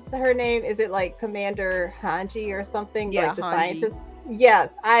is her name? Is it, like, Commander Hanji or something? Yeah, like, the Hanji. scientist?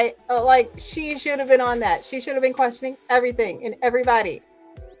 Yes. I, like, she should have been on that. She should have been questioning everything and everybody.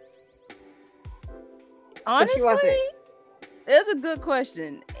 Honestly, she wasn't. It's a good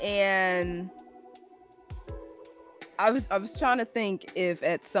question, and I was trying to think if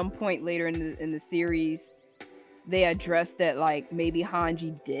at some point later in the series they addressed that, like, maybe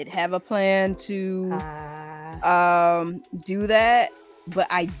Hanji did have a plan to do that, but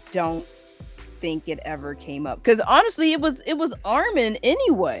I don't think it ever came up, because honestly it was Armin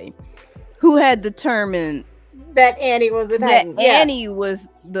anyway who had determined that Annie was a Titan. Annie was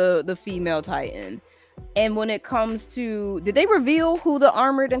the female Titan. And when it comes to, did they reveal who the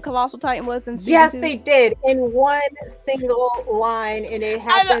Armored and Colossal Titan was in season 2? They did, in one single line, and it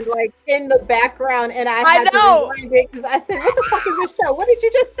happened like in the background, and I had to rewind it because I said, what the fuck is this show? What did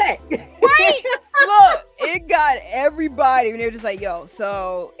you just say? Right? Look, it got everybody, and they were just like, yo,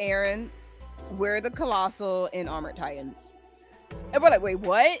 so Aaron, we're the Colossal and Armored Titan. And we're like, wait,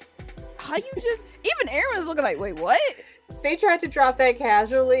 what? How you just, even Aaron was looking like, wait, what? They tried to drop that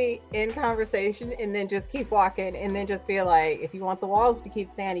casually in conversation and then just keep walking and then just be like, if you want the walls to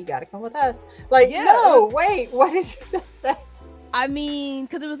keep standing, you got to come with us. Like, no, wait, what did you just say? I mean,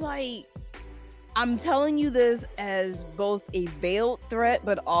 because it was like, I'm telling you this as both a veiled threat,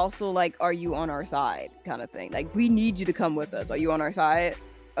 but also like, are you on our side kind of thing? Like, we need you to come with us. Are you on our side?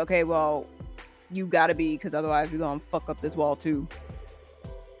 Okay, well, you got to be, because otherwise we're going to fuck up this wall too.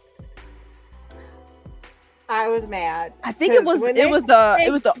 I was mad. I think it was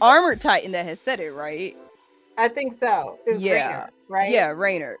the Armored Titan that had said it, right? I think so. It was Rainer, right? Yeah,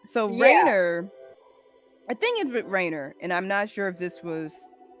 Rainer. So Rainer, I think it's with Rainer, and I'm not sure if this was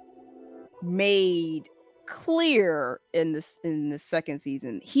made clear in the second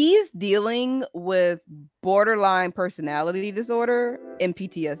season. He's dealing with borderline personality disorder and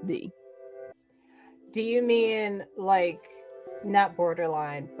PTSD. Do you mean like not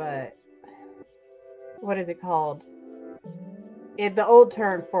borderline, but what is it called? The old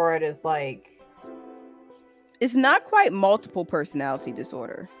term for it is like, it's not quite multiple personality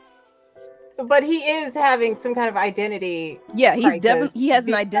disorder. But he is having some kind of identity. Yeah, he's crisis definitely he has an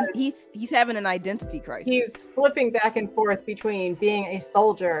because identity. He's having an identity crisis. He's flipping back and forth between being a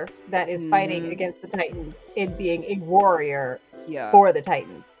soldier that is fighting against the Titans and being a warrior for the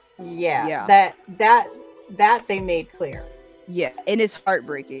Titans. Yeah. That they made clear. Yeah, and it's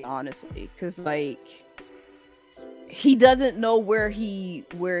heartbreaking, honestly, because like he doesn't know where he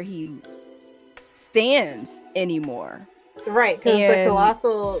stands anymore. Right, because the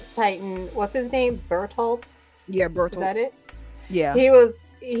colossal Titan, what's his name? Bertolt? Yeah, Bertolt. Is that it? Yeah. He was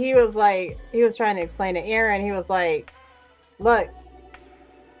trying to explain to Aaron, he was like, look,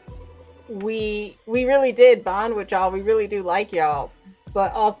 we really did bond with y'all. We really do like y'all.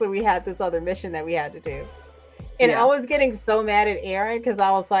 But also we had this other mission that we had to do. And I was getting so mad at Aaron because I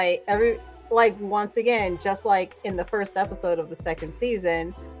was like, once again, just like in the first episode of the second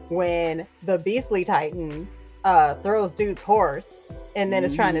season, when the Beastly Titan throws dude's horse and then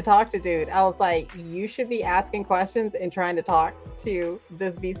is trying to talk to dude, I was like, you should be asking questions and trying to talk to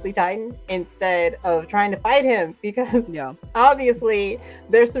this Beastly Titan instead of trying to fight him, because obviously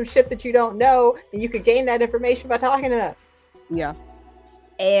there's some shit that you don't know and you could gain that information by talking to them.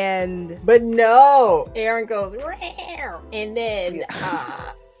 But no, Aaron goes rare and then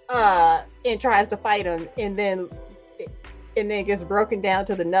and tries to fight him and then gets broken down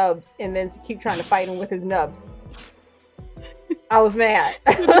to the nubs and then keep trying to fight him with his nubs. I was mad.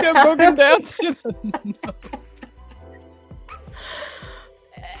 Got broken down to the nubs.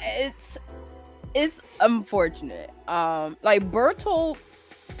 It's unfortunate. Like Bertolt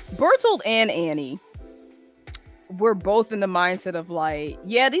and Annie were both in the mindset of like,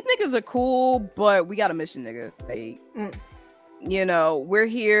 yeah, these niggas are cool, but we got a mission, nigga. Like, you know, we're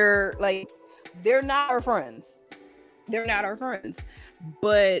here. Like, they're not our friends. They're not our friends.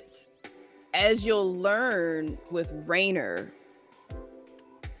 But as you'll learn with Raynor,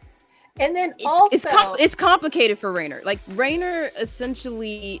 and then it's complicated for Raynor. Like, Raynor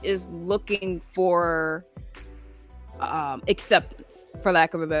essentially is looking for acceptance, for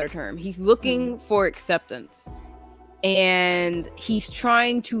lack of a better term. He's looking for acceptance. And he's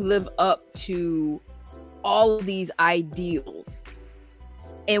trying to live up to all of these ideals.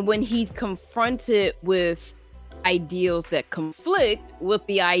 And when he's confronted with ideals that conflict with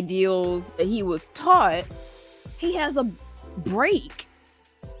the ideals that he was taught, he has a break.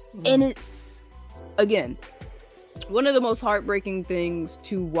 And it's, again, one of the most heartbreaking things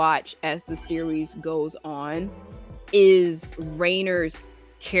to watch as the series goes on is Raynor's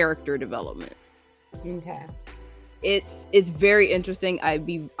character development. Okay. It's very interesting.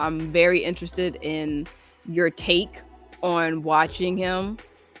 I'm very interested in your take on watching him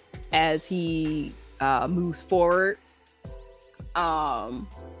as he moves forward. But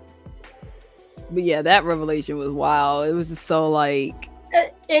yeah, that revelation was wild. It was just so like,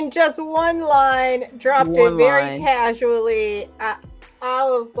 in just one line, dropped it very casually. I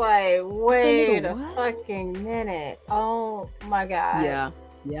was like, wait a fucking minute. Oh my god.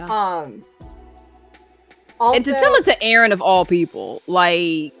 Yeah. Also, and to tell it to Aaron of all people,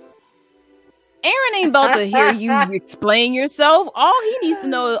 like, Aaron ain't about to hear you explain yourself. All he needs to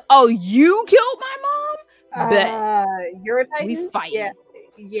know is, oh, you killed my mom? Bet. You're a Titan? We fight.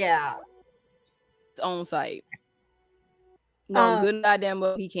 Yeah. It's on site. No, good goddamn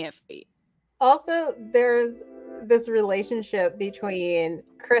well he can't fight. Also, there's this relationship between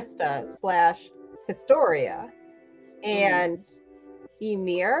Krista / Historia and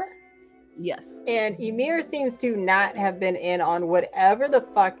Ymir. Yes. And Ymir seems to not have been in on whatever the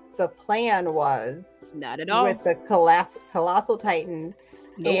fuck the plan was. Not at all. With the colossal Titan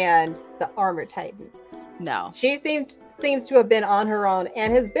and the armored Titan. No. She seems to have been on her own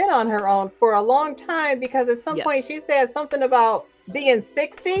and has been on her own for a long time, because at some point she said something about being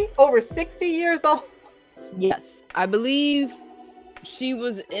over 60 years old. Yes. I believe she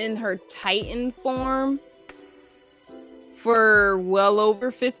was in her Titan form for well over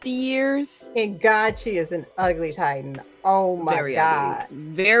 50 years. And God, she is an ugly Titan. Oh my god. Ugly.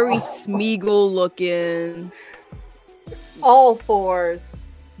 Very Smeagol looking. All fours.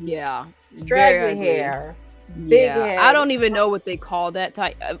 Yeah. Straggly hair. Big head. I don't even know what they call that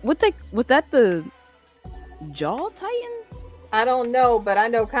Titan. Was that the Jaw Titan? I don't know, but I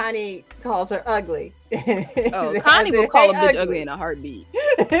know Connie calls her ugly. Oh, Connie will call a bitch ugly in a heartbeat.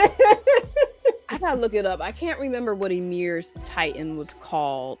 I gotta look it up. I can't remember what Emir's Titan was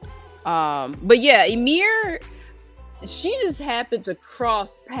called. But yeah, Emir, she just happened to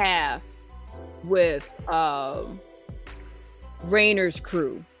cross paths with Rainer's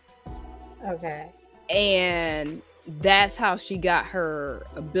crew. Okay. And that's how she got her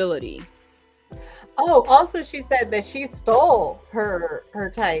ability. Oh, also she said that she stole her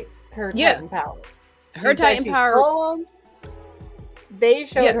Titan powers. Her Titan power. They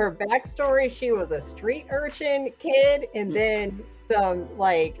showed her backstory. She was a street urchin kid, and then some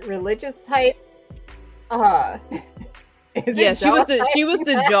like religious types. Yeah, she was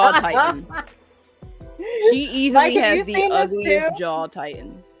the Jaw Titan. She easily has the ugliest Jaw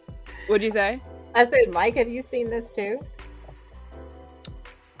Titan. What'd you say? I said, Mike, have you seen this too?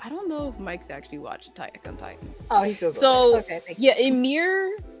 I don't know if Mike's actually watched Attack on Titan. Oh, he Googled so, it. Okay, thank you. Yeah,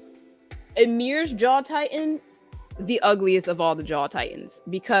 Emir's Jaw Titan, the ugliest of all the Jaw Titans,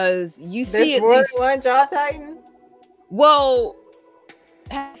 because you see more than one Jaw Titan. Well,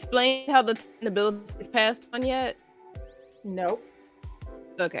 have you explained how the Titan ability is passed on yet? Nope.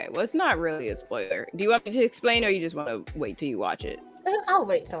 Okay, well, it's not really a spoiler. Do you want me to explain, or you just want to wait till you watch it? I'll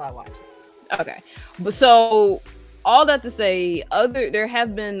wait till I watch it. Okay, but so all that to say, there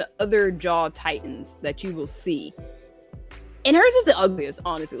have been other Jaw Titans that you will see, and hers is the ugliest,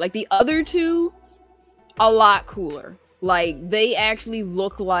 honestly. Like the other two, a lot cooler. Like they actually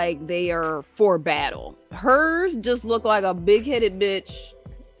look like they are for battle. Hers just look like a big-headed bitch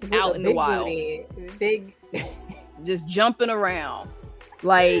out in the wild, big, just jumping around.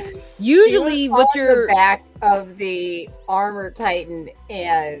 Like usually with the back of the armor Titan,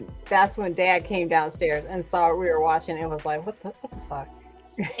 and that's when Dad came downstairs and saw what we were watching and was like, what the fuck?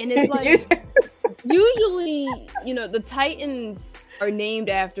 And it's like usually, the Titans are named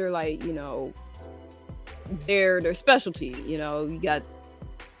after like, their specialty. You got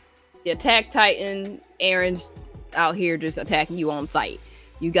the attack Titan, Aaron's out here just attacking you on sight.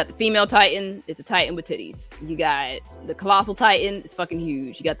 You got the female Titan, it's a Titan with titties. You got the colossal Titan, it's fucking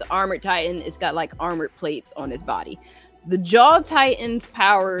huge. You got the armored Titan, it's got like armored plates on its body. The Jaw Titan's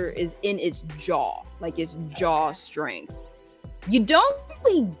power is in its jaw, like its jaw strength. You don't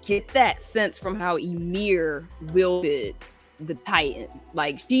really get that sense from how Emir wielded the Titan.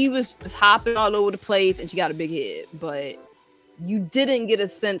 Like she was just hopping all over the place and she got a big head, but you didn't get a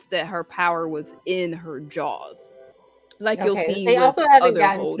sense that her power was in her jaws. Like you'll see. They also haven't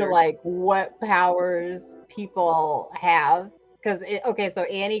gotten to like what powers people have, because so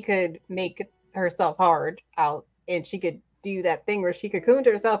Annie could make herself hard out, and she could do that thing where she cocooned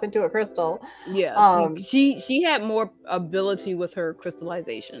herself into a crystal. Yeah, she had more ability with her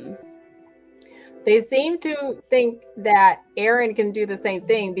crystallization. They seem to think that Aaron can do the same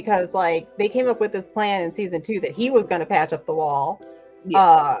thing because like they came up with this plan in season 2 that he was going to patch up the wall.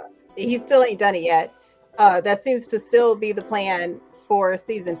 Yeah. He still ain't done it yet. That seems to still be the plan for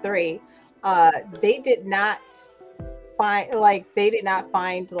season 3. They did not find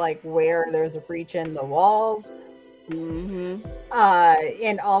where there's a breach in the walls. Mm-hmm.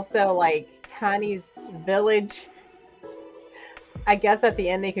 And also like Connie's village. I guess at the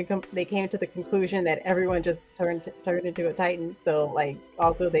end they came to the conclusion that everyone just turned into a Titan. So like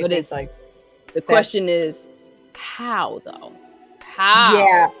also they think like the question is how though. How?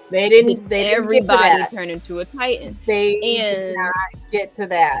 Yeah, they didn't everybody turn into a Titan. They did not get to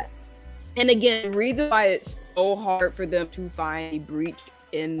that. And again, the reason why it's so hard for them to find a breach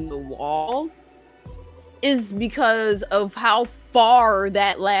in the wall is because of how far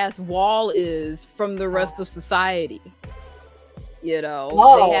that last wall is from the rest of society. They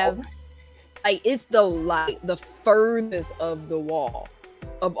have like it's the furthest of the wall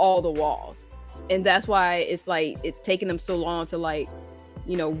of all the walls. And that's why it's like it's taking them so long to like,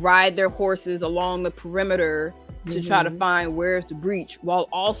 ride their horses along the perimeter to try to find where's the breach, while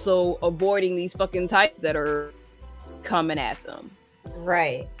also avoiding these fucking Titans that are coming at them.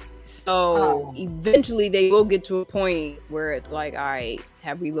 Right. So eventually they will get to a point where it's like, all right,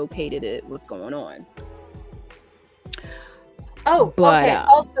 have we located it? What's going on? Oh, but, okay.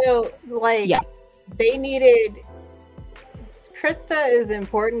 Also, like, they needed. Krista is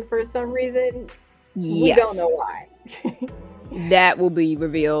important for some reason. Yes. We don't know why. That will be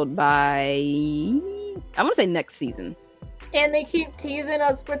revealed by, I want to say next season. And they keep teasing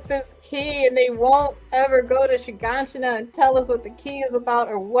us with this key, and they won't ever go to Shiganshina and tell us what the key is about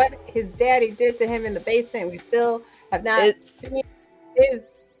or what his daddy did to him in the basement. We still have not seen his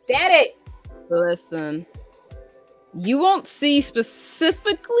daddy. Listen, you won't see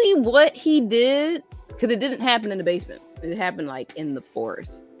specifically what he did because it didn't happen in the basement. It happened like in the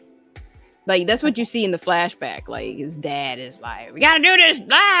forest. Like, that's what you see in the flashback. Like, his dad is like, we gotta do this,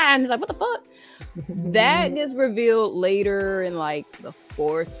 blah! And he's like, what the fuck? That gets revealed later in, like, the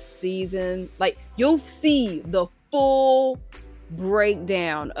 4th season. Like, you'll see the full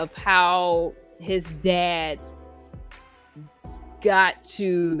breakdown of how his dad got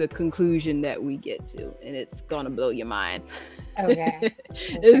to the conclusion that we get to. And it's gonna blow your mind. Okay.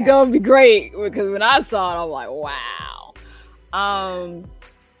 It's gonna be great, because when I saw it, I'm like, wow.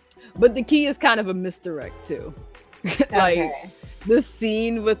 But the key is kind of a misdirect too. Like, the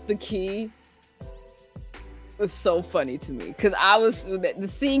scene with the key was so funny to me, because the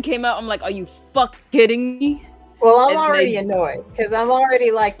scene came out, I'm like, are you fucking kidding me? Well, I'm already annoyed, because I'm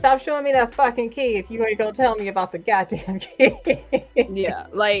already like, stop showing me that fucking key if you ain't gonna tell me about the goddamn key. Yeah,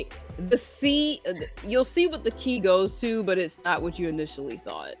 like, you'll see what the key goes to, but it's not what you initially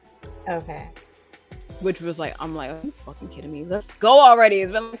thought. Okay. Which was like, I'm like, are you fucking kidding me? Let's go already.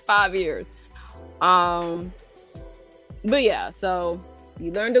 It's been like 5 years. But yeah, so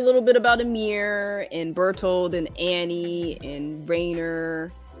you learned a little bit about Amir and Bertold and Annie and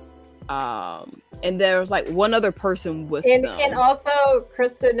Rainer. And there was like one other person with them. And also,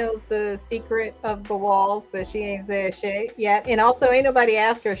 Krista knows the secret of the walls, but she ain't said shit yet. And also, ain't nobody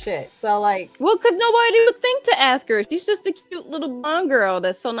asked her shit. So, like... Well, because nobody would think to ask her. She's just a cute little blonde girl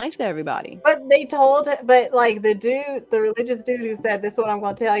that's so nice to everybody. But they told her... But, like, the religious dude who said, this is what I'm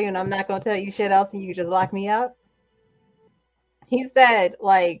going to tell you, and I'm not going to tell you shit else, and you can just lock me up. He said,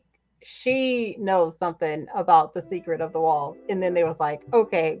 like, she knows something about the secret of the walls. And then they was like,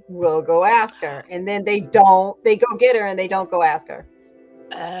 okay, we'll go ask her. And then they go get her and they don't go ask her.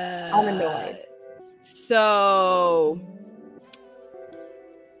 I'm annoyed. So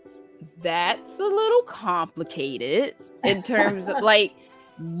that's a little complicated in terms of, like,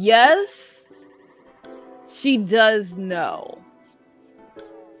 yes, she does know,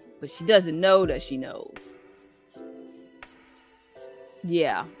 but she doesn't know that she knows.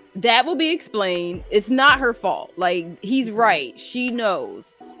 Yeah. That will be explained. It's not her fault. Like, he's right. She knows.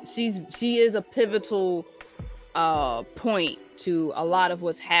 She is a pivotal point to a lot of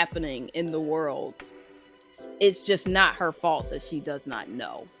what's happening in the world. It's just not her fault that she does not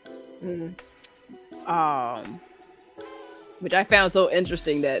know. Which I found so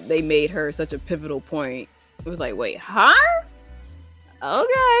interesting that they made her such a pivotal point. It was like, wait, huh?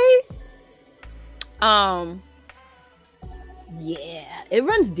 Okay. Yeah, it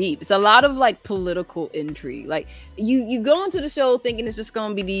runs deep. It's a lot of like political intrigue. Like, you go into the show thinking it's just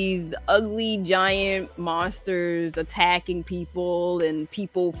gonna be these ugly giant monsters attacking people and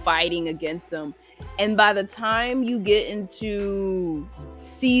people fighting against them. And by the time you get into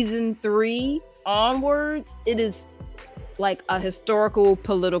season 3 onwards, it is like a historical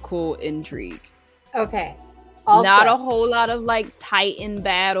political intrigue. Okay. Also, not a whole lot of like Titan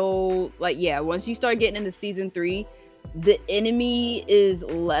battle. Like, yeah, once you start getting into season 3, the enemy is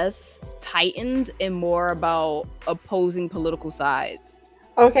less Titans and more about opposing political sides.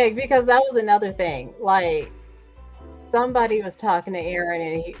 Okay, because that was another thing. Like, somebody was talking to Aaron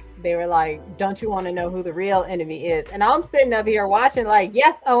and they were like, don't you want to know who the real enemy is? And I'm sitting up here watching like,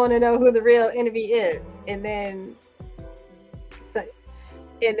 yes, I want to know who the real enemy is. And then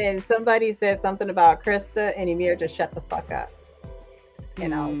somebody said something about Krista and Ymir just shut the fuck up.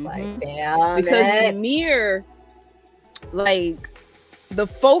 And I was like, damn, because Ymir, like, the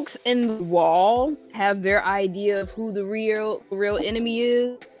folks in the wall have their idea of who the real enemy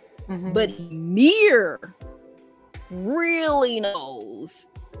is, but Ymir really knows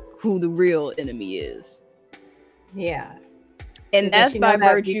who the real enemy is. Yeah. And that's by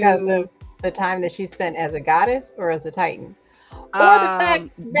virtue because of the time that she spent as a goddess or as a Titan. Or the fact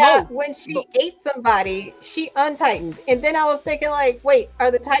that when she ate somebody, she untightened. And then I was thinking, like, wait, are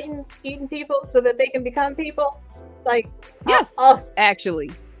the Titans eating people so that they can become people? Like, yes,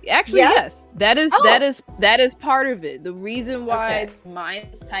 actually yes. That is part of it. The reason why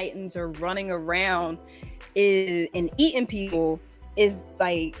mindless Titans are running around and eating people is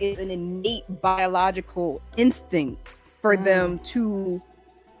like, it's an innate biological instinct for them to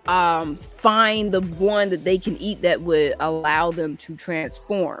find the one that they can eat that would allow them to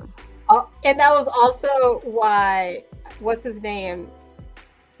transform. And that was also why, what's his name?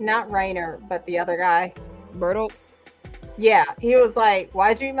 Not Rainer, but the other guy. Bertolt? Yeah, he was like,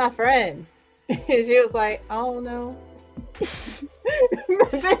 why'd you eat my friend? And she was like, I don't know.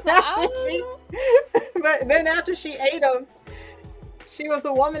 But then after she ate him, she was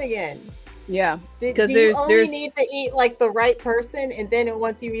a woman again. Yeah, because you only need to eat like the right person, and then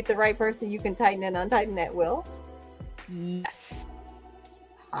once you eat the right person, you can tighten and untighten at will. Yes.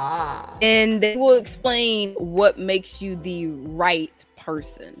 And they will explain what makes you the right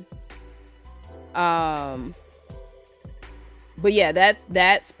person. But yeah,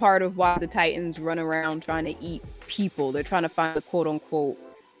 that's part of why the Titans run around trying to eat people. They're trying to find the quote unquote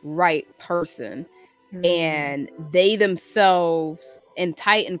right person. And they themselves in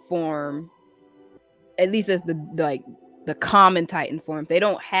Titan form, at least as the common Titan form, they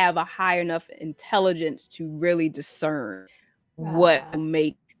don't have a high enough intelligence to really discern what will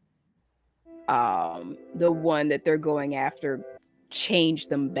make the one that they're going after change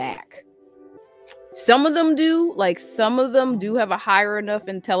them back. Some of them do, some of them do have a higher enough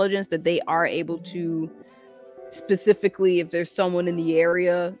intelligence that they are able to, specifically if there's someone in the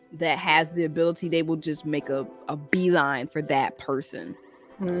area that has the ability, they will just make a beeline for that person.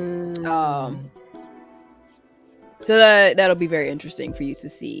 So that'll be very interesting for you to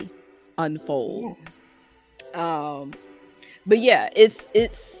see unfold. But yeah, it's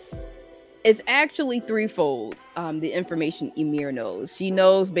actually threefold. The information Ymir knows. She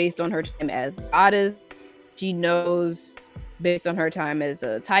knows based on her time as goddess. She knows based on her time as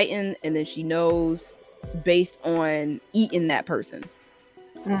a Titan, and then she knows based on eating that person.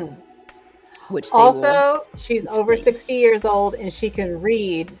 Which also, she's over 60 years old, and she can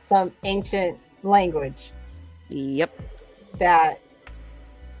read some ancient language. Yep. That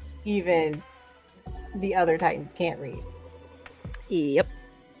even the other Titans can't read. Yep.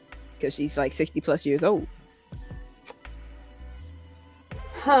 Because she's 60 plus years old.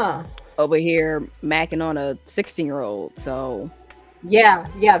 Over here macking on a 16-year-old. So yeah,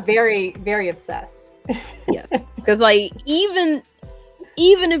 very, very obsessed. Yes. Because even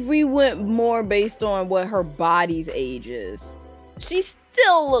if we went more based on what her body's age is, she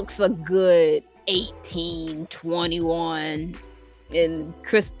still looks a good 18, 21. And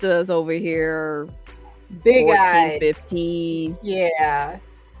Krista's over here big 14, 15. Yeah.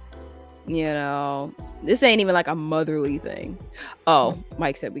 You know, this ain't even a motherly thing. Oh,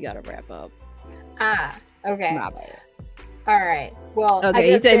 Mike said we gotta wrap up. Okay. Not bad. All right. Well,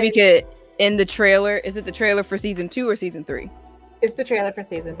 okay. He said we could end the trailer. Is it the trailer for season 2 or season 3? It's the trailer for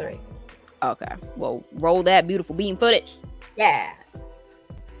season 3. Okay. Well, roll that beautiful beam footage. Yeah.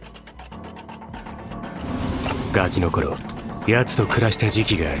 ガキの頃、奴と暮らした時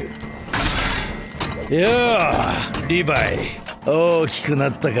期がある。よう、リヴァイ、大きくな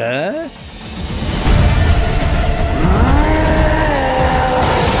ったか？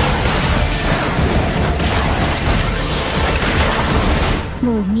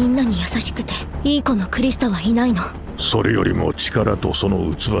もうみんなに優しくていい子のクリスタはいないの。それよりも力とそ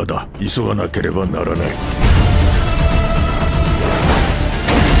の器だ。急がなければならない。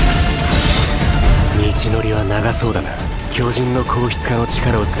道のりは長そうだな。巨人の硬質化の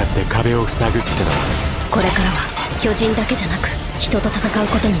力を使って壁を塞ぐってのは。これからは巨人だけじゃなく人と戦う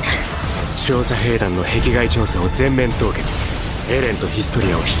ことになる。調査兵団の壁外調査を全面凍結。エレンとヒスト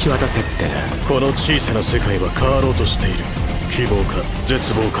リアを引き渡せってな。この小さな世界は変わろうとしている。希望か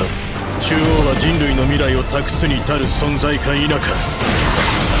絶望か、中央は人類の未来を託すに至る存在か否か。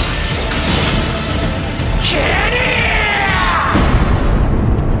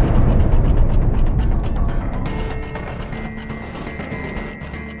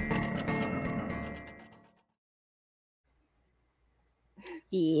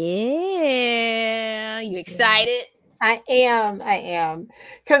Yeah, you excited? I am.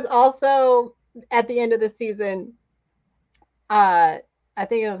 Because also at the end of the season, I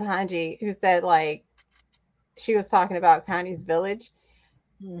think it was Hanji who said she was talking about Connie's village.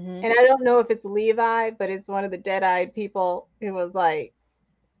 And I don't know if it's Levi, but it's one of the dead-eyed people who was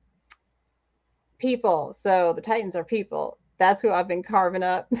people. So the Titans are people. That's who I've been carving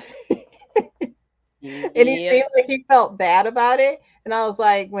up. And he seemed like he felt bad about it. And I was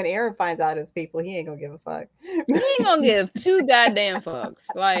like, when Aaron finds out it's people, he ain't gonna give a fuck. He ain't gonna give two goddamn fucks.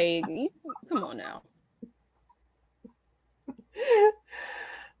 Come on now.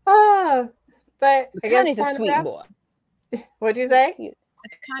 But Connie's a sweet boy. What'd you say?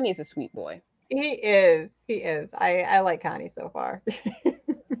 Connie's a sweet boy. He is. I like Connie so far.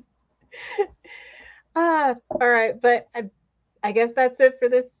 All right, but I guess that's it for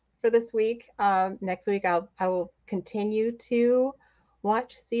this week. Next week I will continue to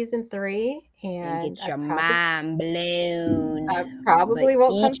watch season 3 and get your mind blown. I probably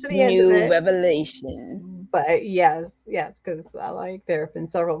won't come to the end of it. Revelation. But yes, because there have been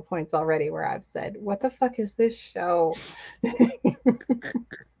several points already where I've said, "What the fuck is this show?"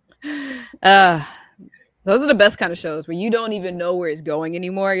 Those are the best kind of shows where you don't even know where it's going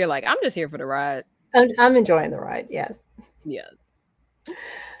anymore. You're like, I'm just here for the ride. I'm enjoying the ride. Yes. Yeah. All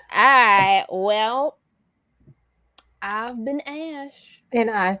right. Well, I've been Ash. And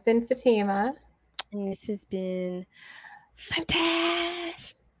I've been Fatima. And this has been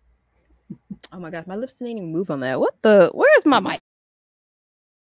Fatash. Oh my gosh, my lips didn't even move on that. What the? Where's my mic?